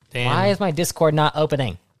 Damn. Why is my Discord not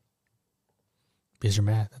opening? Because you're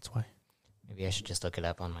mad. That's why. Maybe I should just look it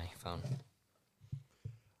up on my phone.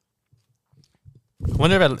 I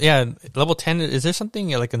wonder if, level 10, is there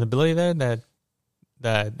something like an ability there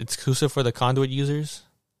that it's exclusive for the conduit users?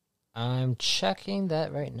 I'm checking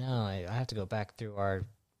that right now. I have to go back through our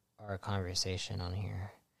conversation on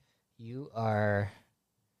here. You are...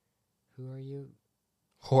 Who are you?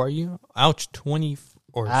 Who are you? Ouch, 20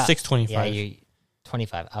 or 625. Yeah, you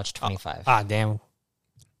 25. Ouch, 25. Damn.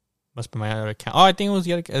 Must be my other account. Oh, I think it was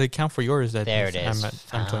the other account for yours. That There it is.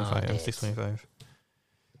 I'm 25. I'm It. 625.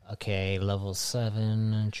 Okay, level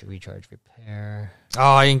 7. Recharge repair. Oh,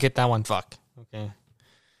 I didn't get that one. Fuck. Okay.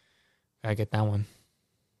 I get that one.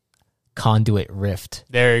 Conduit Rift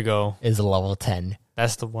There you go. is a level 10.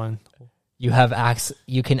 That's the one. You have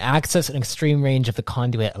You can access an extreme range of the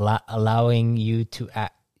conduit, allowing you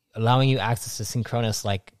access to Synchronous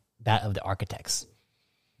like that of the Architects.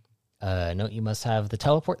 Note you must have the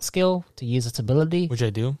teleport skill to use its ability. Which I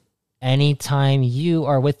do. Anytime you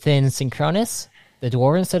are within Synchronous, the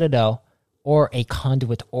Dwarven Citadel, or a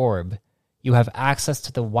conduit orb, you have access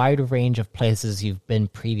to the wide range of places you've been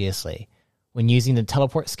previously. When using the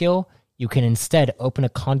teleport skill, you can instead open a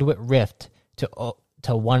conduit rift to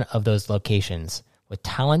one of those locations. With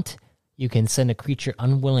talent, you can send a creature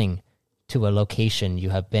unwilling to a location you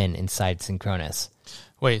have been inside Synchronous.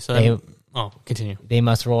 Wait, so continue. They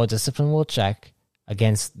must roll a discipline will check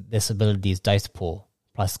against this ability's dice pool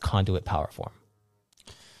plus conduit power form.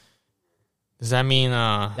 Does that mean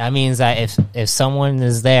That means that if someone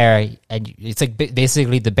is there, and it's like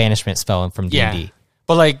basically the banishment spell from D&D. Yeah.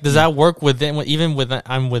 But like, does that work even within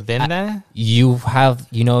I'm within that? You have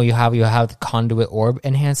the conduit orb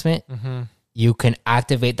enhancement. Mm-hmm. You can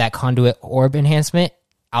activate that conduit orb enhancement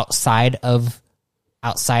outside of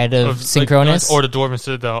Synchronous, or the Dwarven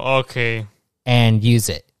Citadel. Okay. and use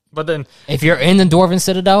it. But then If you're in the Dwarven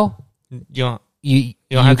Citadel, you don't. you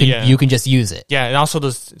don't have to, you can just use it. Yeah, and also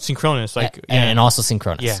the Synchronous, And also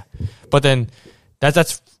Synchronous. Yeah, but then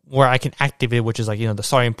that's where I can activate it, which is like the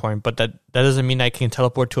starting point. But that doesn't mean I can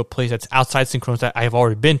teleport to a place that's outside Synchronous that I've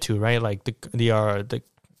already been to, right? Like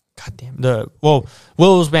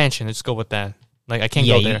Willow's Mansion. Let's go with that. Like I can't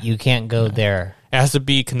go there. You can't go there. It has to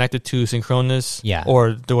be connected to Synchronous,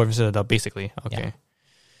 or the Dwarven Citadel, basically. Okay. Yeah.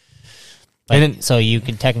 But, and then, so you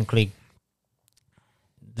can technically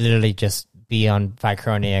literally just be on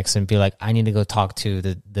Bicroniacs and be like, I need to go talk to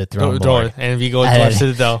the throne lord. And we go to our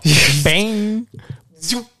Citadel. Bang!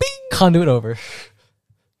 Conduit over.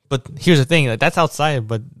 But here's the thing, like that's outside,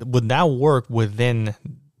 but would that work within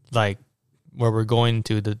like where we're going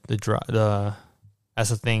to the that's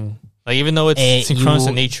the thing. Like even though it's synchronous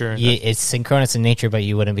in nature. Yeah, it's synchronous in nature, but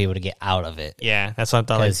you wouldn't be able to get out of it. Yeah, that's what I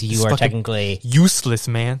thought. Because you are technically useless,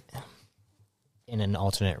 man. In an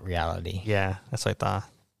alternate reality. Yeah, that's what I thought.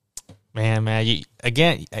 Man, I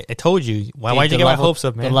told you. Why'd you get my hopes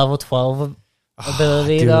up, man? The level 12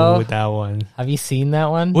 ability, though. That one. Have you seen that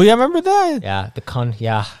one? Well, yeah, I remember that.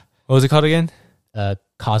 Yeah, What was it called again?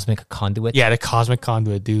 Cosmic Conduit. Yeah, the Cosmic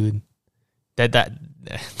Conduit, dude.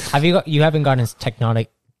 You haven't gotten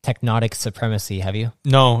tectonic supremacy, have you?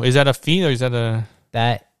 No, is that a feat or is that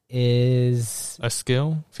That is a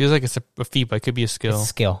skill? Feels like it's a feat, but it could be a skill. a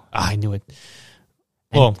skill. I knew it.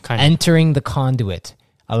 Well, kind of. Entering the conduit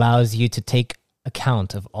allows you to take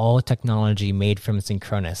account of all technology made from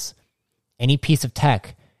Synchronous. Any piece of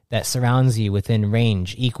tech that surrounds you within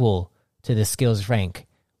range equal to the skill's rank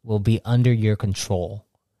will be under your control.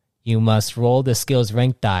 You must roll the skill's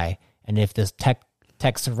rank die, and if the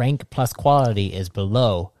tech's rank plus quality is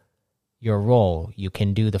below your roll, you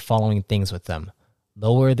can do the following things with them.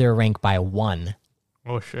 Lower their rank by 1.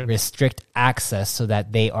 Oh, shit. Restrict access so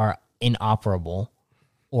that they are inoperable,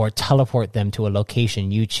 or teleport them to a location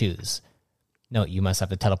you choose. Note, you must have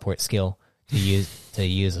the teleport skill to use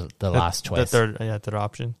the last choice. The third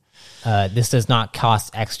option. This does not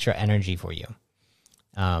cost extra energy for you.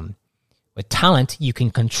 With talent, you can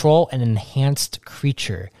control an enhanced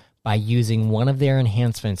creature by using one of their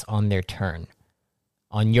enhancements on their turn.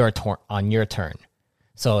 On your turn.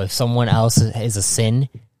 So if someone else is a sin,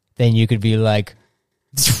 then you could be like,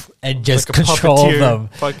 and just Like a control puppeteer. them.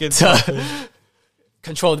 Fucking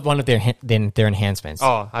Control one of their enhancements.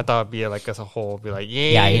 Oh, I thought it'd be like as a whole. Be like,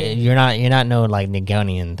 yeah. Yeah, you're not no like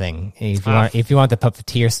Nigonian thing. If you want the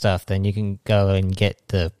puppeteer stuff, then you can go and get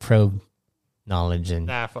the pro knowledge and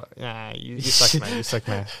You suck, man. You suck,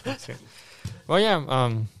 man. Well,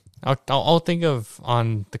 yeah. I'll think of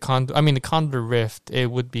on the the Conduit Rift. It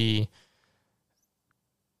would be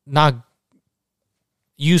not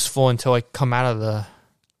useful until I come out of the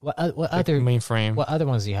what other mainframe. What other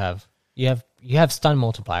ones do you have? You have stun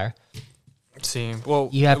multiplier. Let's see. Well,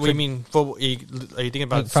 You have what do you mean? Are you thinking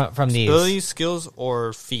about from these abilities, skills,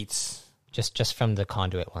 or feats? just from the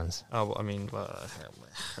conduit ones. Oh, well, I mean,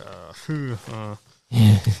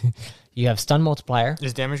 You have stun multiplier.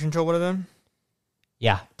 is damage control one of them?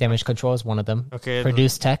 Yeah, damage control is one of them. Okay.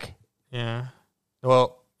 Produce tech. Yeah.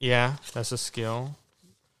 Well, yeah, that's a skill.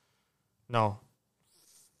 No.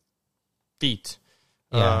 Feat.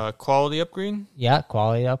 Yeah. Quality upgrade. Yeah,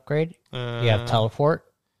 quality upgrade. You have teleport.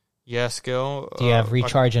 Yeah, skill. Do you have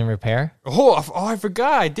recharge and repair? I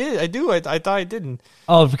forgot. I did. I do. I thought I didn't.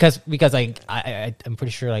 Oh, because I'm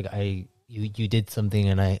pretty sure you did something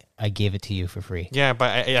and I gave it to you for free. Yeah,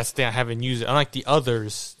 but that's the thing. I haven't used it. Unlike the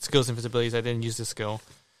others, skills and visibilities, I didn't use this skill.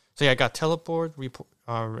 So yeah, I got teleport,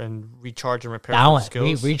 and recharge and repair That one,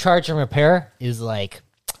 skills. recharge and repair is like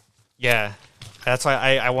Yeah, that's why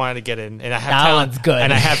I wanted to get it, and I have that talent. one's good.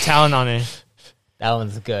 And I have talent on it. That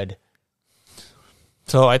one's good.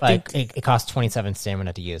 So I But think it costs 27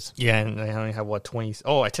 stamina to use. yeah, and I only have 20.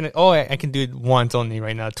 I can do it once only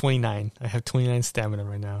right now. 29. I have 29 stamina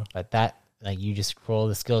right now. But that you just roll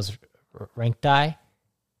the skills rank die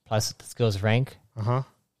plus the skills rank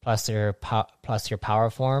plus your power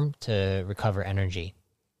form to recover energy.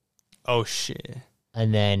 Oh shit.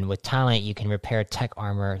 And then with talent, you can repair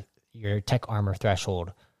your tech armor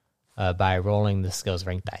threshold by rolling the skills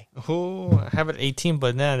rank die. Oh, I have it 18,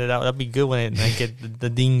 but that'll be good when I get the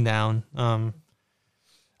ding down.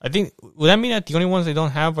 I think would that mean that the only ones they don't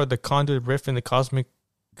have are the Conduit Rift and the Cosmic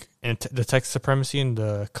and the Tech Supremacy and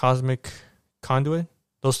the Cosmic Conduit?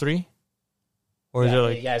 Those three? Or is it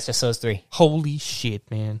like it's just those three. holy shit,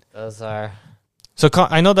 man? Those are So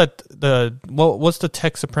I know that what's the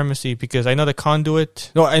Tech Supremacy, because I know the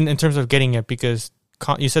Conduit. No, in terms of getting it, because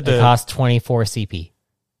you said it costs 24 CP.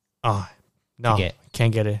 Oh, no, get.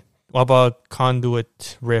 Can't get it. What about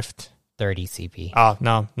Conduit Rift? 30 CP. Oh,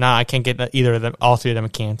 no, I can't get either of them. All three of them I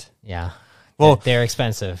can't. Yeah. Well, they're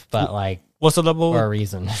expensive, but what's the level for a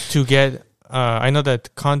reason to get? I know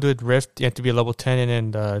that Conduit Rift, you have to be level 10, and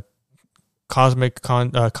then the Cosmic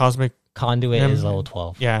conduit is level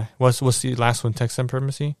 12. Yeah. What's the last one? Tech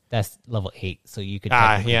Supremacy? That's level 8, so you could get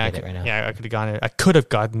it right now. Yeah, I could have gotten it. I could have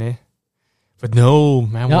gotten it. But no,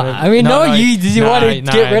 man. No, did you want to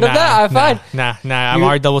get rid of that? Fine. Nah. I'm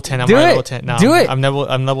already level 10. Level 10. No, do it. I'm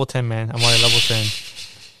level 10, man. I'm already level 10.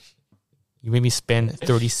 You made me spend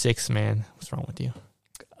 36, man. What's wrong with you?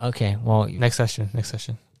 Okay, well, next session.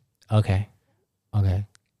 Okay.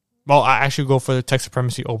 Well, I actually go for the Tech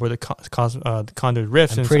Supremacy over the Conduit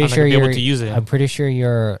Rift. I'm pretty sure you're able to use it. I'm pretty sure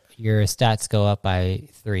your stats go up by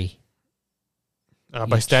 3. By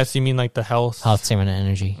stats, you mean like the health, stamina,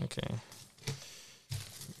 energy. Okay.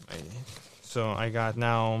 So I got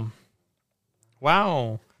now.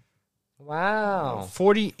 Wow.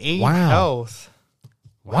 48 health.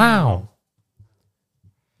 Wow.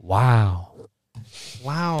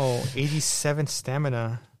 87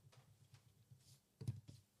 stamina.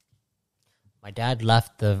 My dad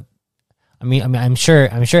left I'm sure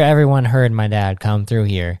everyone heard my dad come through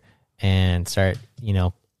here and start,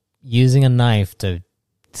 using a knife to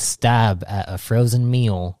stab at a frozen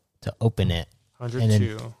meal to open it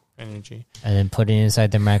 102 energy. and then put it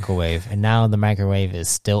inside the microwave. And now the microwave is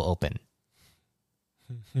still open.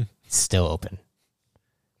 Still open.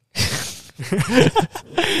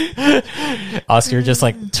 Oscar just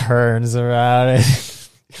like turns around.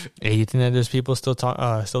 Hey, you think that there's people still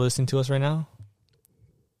listening to us right now?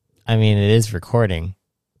 I mean, it is recording.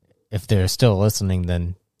 If they're still listening,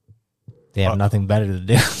 then they have nothing better to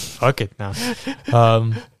do. Fuck it now.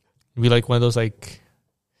 We like one of those like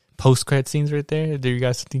post-credit scenes right there. Do you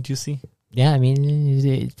guys something juicy? Yeah, I mean,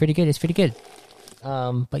 it's pretty good. It's pretty good.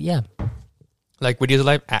 But yeah. Like Videos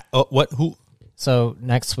Live? What? Who? So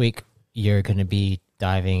next week, you're going to be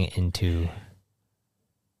diving into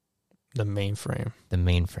The mainframe. the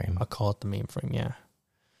mainframe. I'll call it the mainframe, yeah.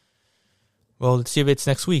 Well, let's see if it's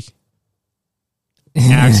next week. Nah,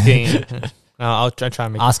 I'm just kidding. No, I'll try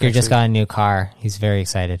and make Oscar it just got a new car. He's very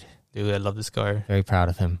excited. Dude, I love this car. Very proud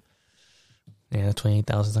of him. Yeah, the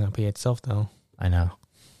 28,000 is not gonna pay itself though. I know.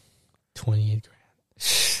 28 grand.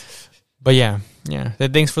 But yeah.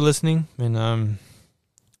 Thanks for listening. And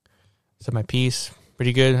said my piece.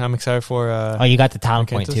 Pretty good. I'm excited for Oh, you got the talent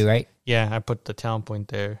point Arkantos. too, right? Yeah, I put the talent point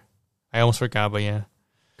there. I almost forgot, but yeah.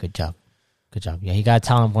 Good job. Good job. Yeah, he got a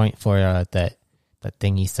talent point for that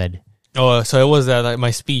thing he said. Oh, so it was that like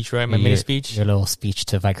my speech, right? My mini Your- speech, Your little speech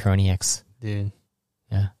to Vicroniacs. dude.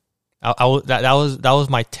 Yeah. That was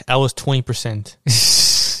 20%.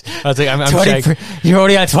 I was like, I'm 20 like, you're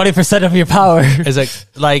only at 20% of your power. it's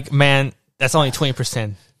like, man, that's only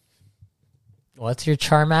 20%. What's your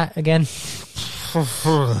charm at again?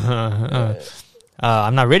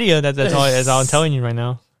 I'm not ready yet. That's all I'm telling you right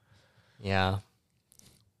now. Yeah.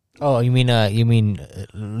 Oh, you mean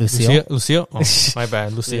Lucille? Lucio? Oh, my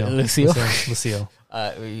bad. Lucio. Lucio?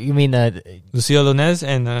 You mean Lucio Lonez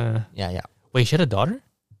and yeah. wait, she had a daughter?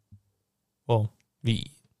 Well,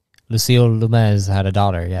 Lucille Lumez had a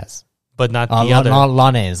daughter, yes. but not the other.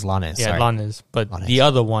 Lanez, Yeah, sorry. Lonez. But Lonez. the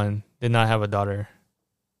other one did not have a daughter.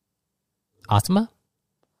 Atma?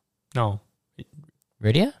 No.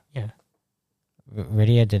 Rydia? Yeah.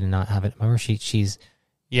 Rydia did not have it. Remember, she's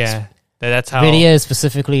Yeah. That's how. Rydia is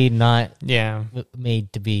specifically not Yeah.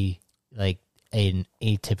 made to be like an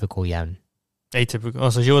atypical yen. Atypical. Oh,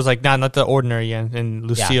 so she was like, not the ordinary yen. And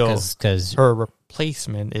Lucille, Yeah, because her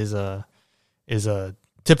replacement is a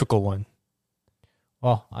typical one.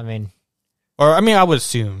 well, I mean, Or I would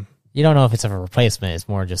assume. you don't know if it's a replacement. It's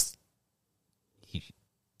more just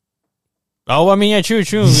Oh, I mean, yeah, true.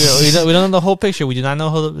 we don't know the whole picture. We do not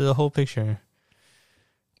know the whole picture.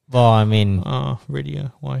 well, I mean, Oh,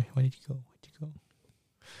 radio. Why did you go?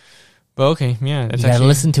 But okay, yeah. That's you gotta actually,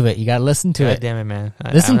 listen to it. You gotta listen to God it. damn it, man.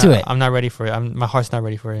 Listen to it. I'm not ready for it. My heart's not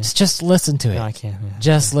ready for it. Just listen to it. No, I can't. Man.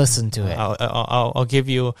 Just listen to it. I'll give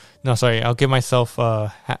you. No, sorry. I'll give myself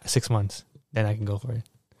 6 months. Then I can go for it.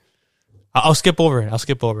 I'll skip over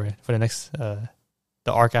it. For the next the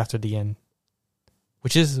arc after the end,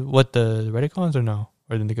 which is what the Redicons or no,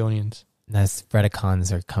 or the Negonians. That's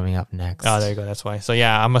Predacons are coming up next. Oh, there you go. That's why. So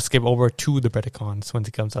yeah, I'm gonna skip over to the Predacons once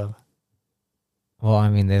it comes up. Well, I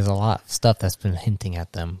mean, there's a lot of stuff that's been hinting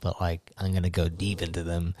at them, but like, I'm gonna go deep into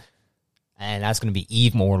them, and that's gonna be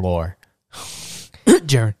Eve More lore.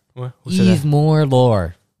 Jaren, what? Who said Eve that? More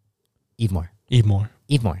lore. Eve More. Eve more.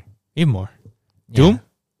 Eve More. Eve more. Yeah. Doom.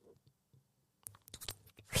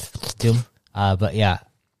 Doom. But yeah,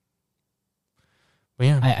 But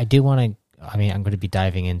yeah. I do want to. I mean, I'm going to be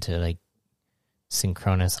diving into like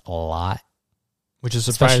Synchronous a lot, Which is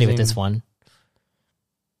surprising. especially with this one.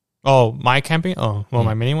 Oh, my campaign? Oh, well, Yeah.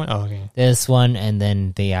 my mini one? Oh, okay. This one, and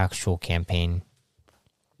then the actual campaign.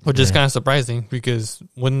 Which is Yeah. kind of surprising because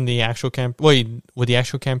would the actual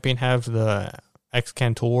campaign have the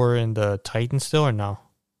X-Cantor and the Titan still or no?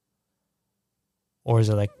 Or is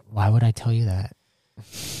it like, Why would I tell you that?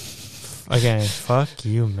 again, fuck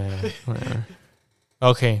you, man. Whatever.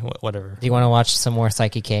 Okay, whatever. Do you want to watch some more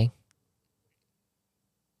Psyche K?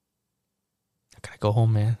 I gotta go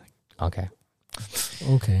home, man. Okay.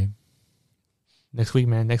 Okay. Next week,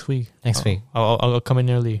 man. Next week. Next week. I'll come in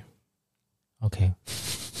early. Okay.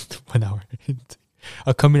 1 hour.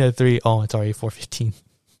 I'll come in at 3. Oh, it's already 4:15.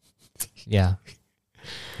 Yeah.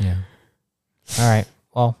 Yeah. All right.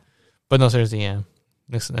 Well, But no, seriously, yeah.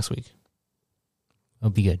 Next week. it'll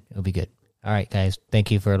be good. It'll be good. All right, guys. Thank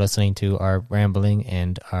you for listening to our rambling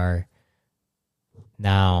and our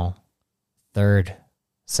now third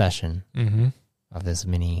session Mm-hmm. of this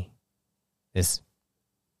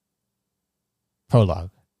prologue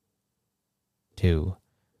to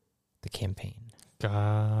the campaign.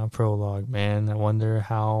 Prologue, man. I wonder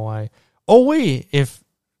how I. Oh wait, if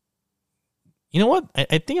You know what?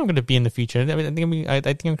 I think I'm gonna be in the future. I think I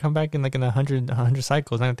think I'm come back in like in 100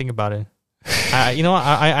 cycles. I don't think about it. You know what?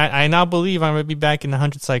 I now believe I'm gonna be back in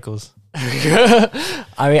 100 cycles.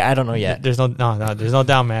 I mean, I don't know yet. There's no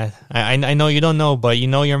doubt, man. I know you don't know, but you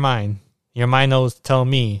know your mind. Your mind knows to tell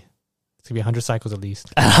me it's gonna be 100 cycles at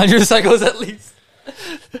least. 100 cycles at least.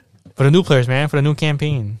 For the new players, man. For the new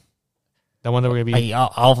campaign. That one that we're gonna be.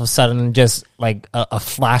 All of a sudden, just like a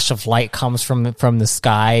flash of light comes from the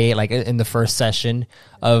sky, like in the first session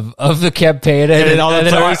of the campaign, and then our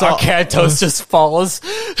Cantos just falls.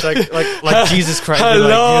 It's like Jesus Christ.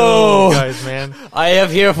 Hello, like, guys, man. I am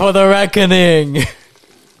here for the reckoning.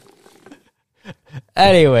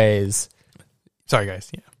 Anyways, sorry,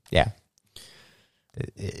 guys. Yeah.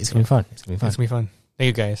 It's gonna be fun. It's gonna be fun. Thank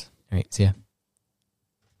you, guys. All right, see ya.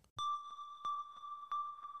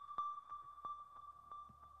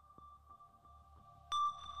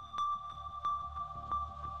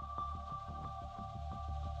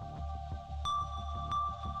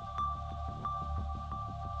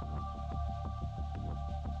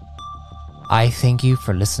 I thank you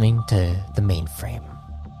for listening to The Mainframe.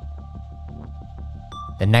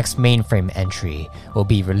 The next Mainframe entry will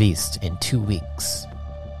be released in 2 weeks.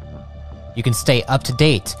 You can stay up to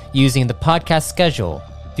date using the podcast schedule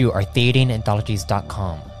through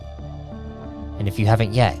arthadiananthologies.com. And if you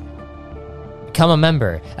haven't yet, become a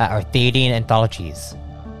member at Arthadian Anthologies,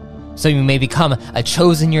 so you may become a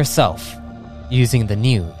chosen yourself using the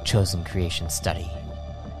new Chosen Creation Study.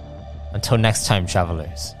 Until next time,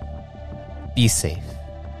 travelers. Be safe.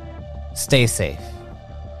 Stay safe.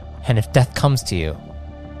 And if death comes to you,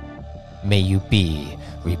 may you be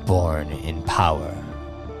reborn in power.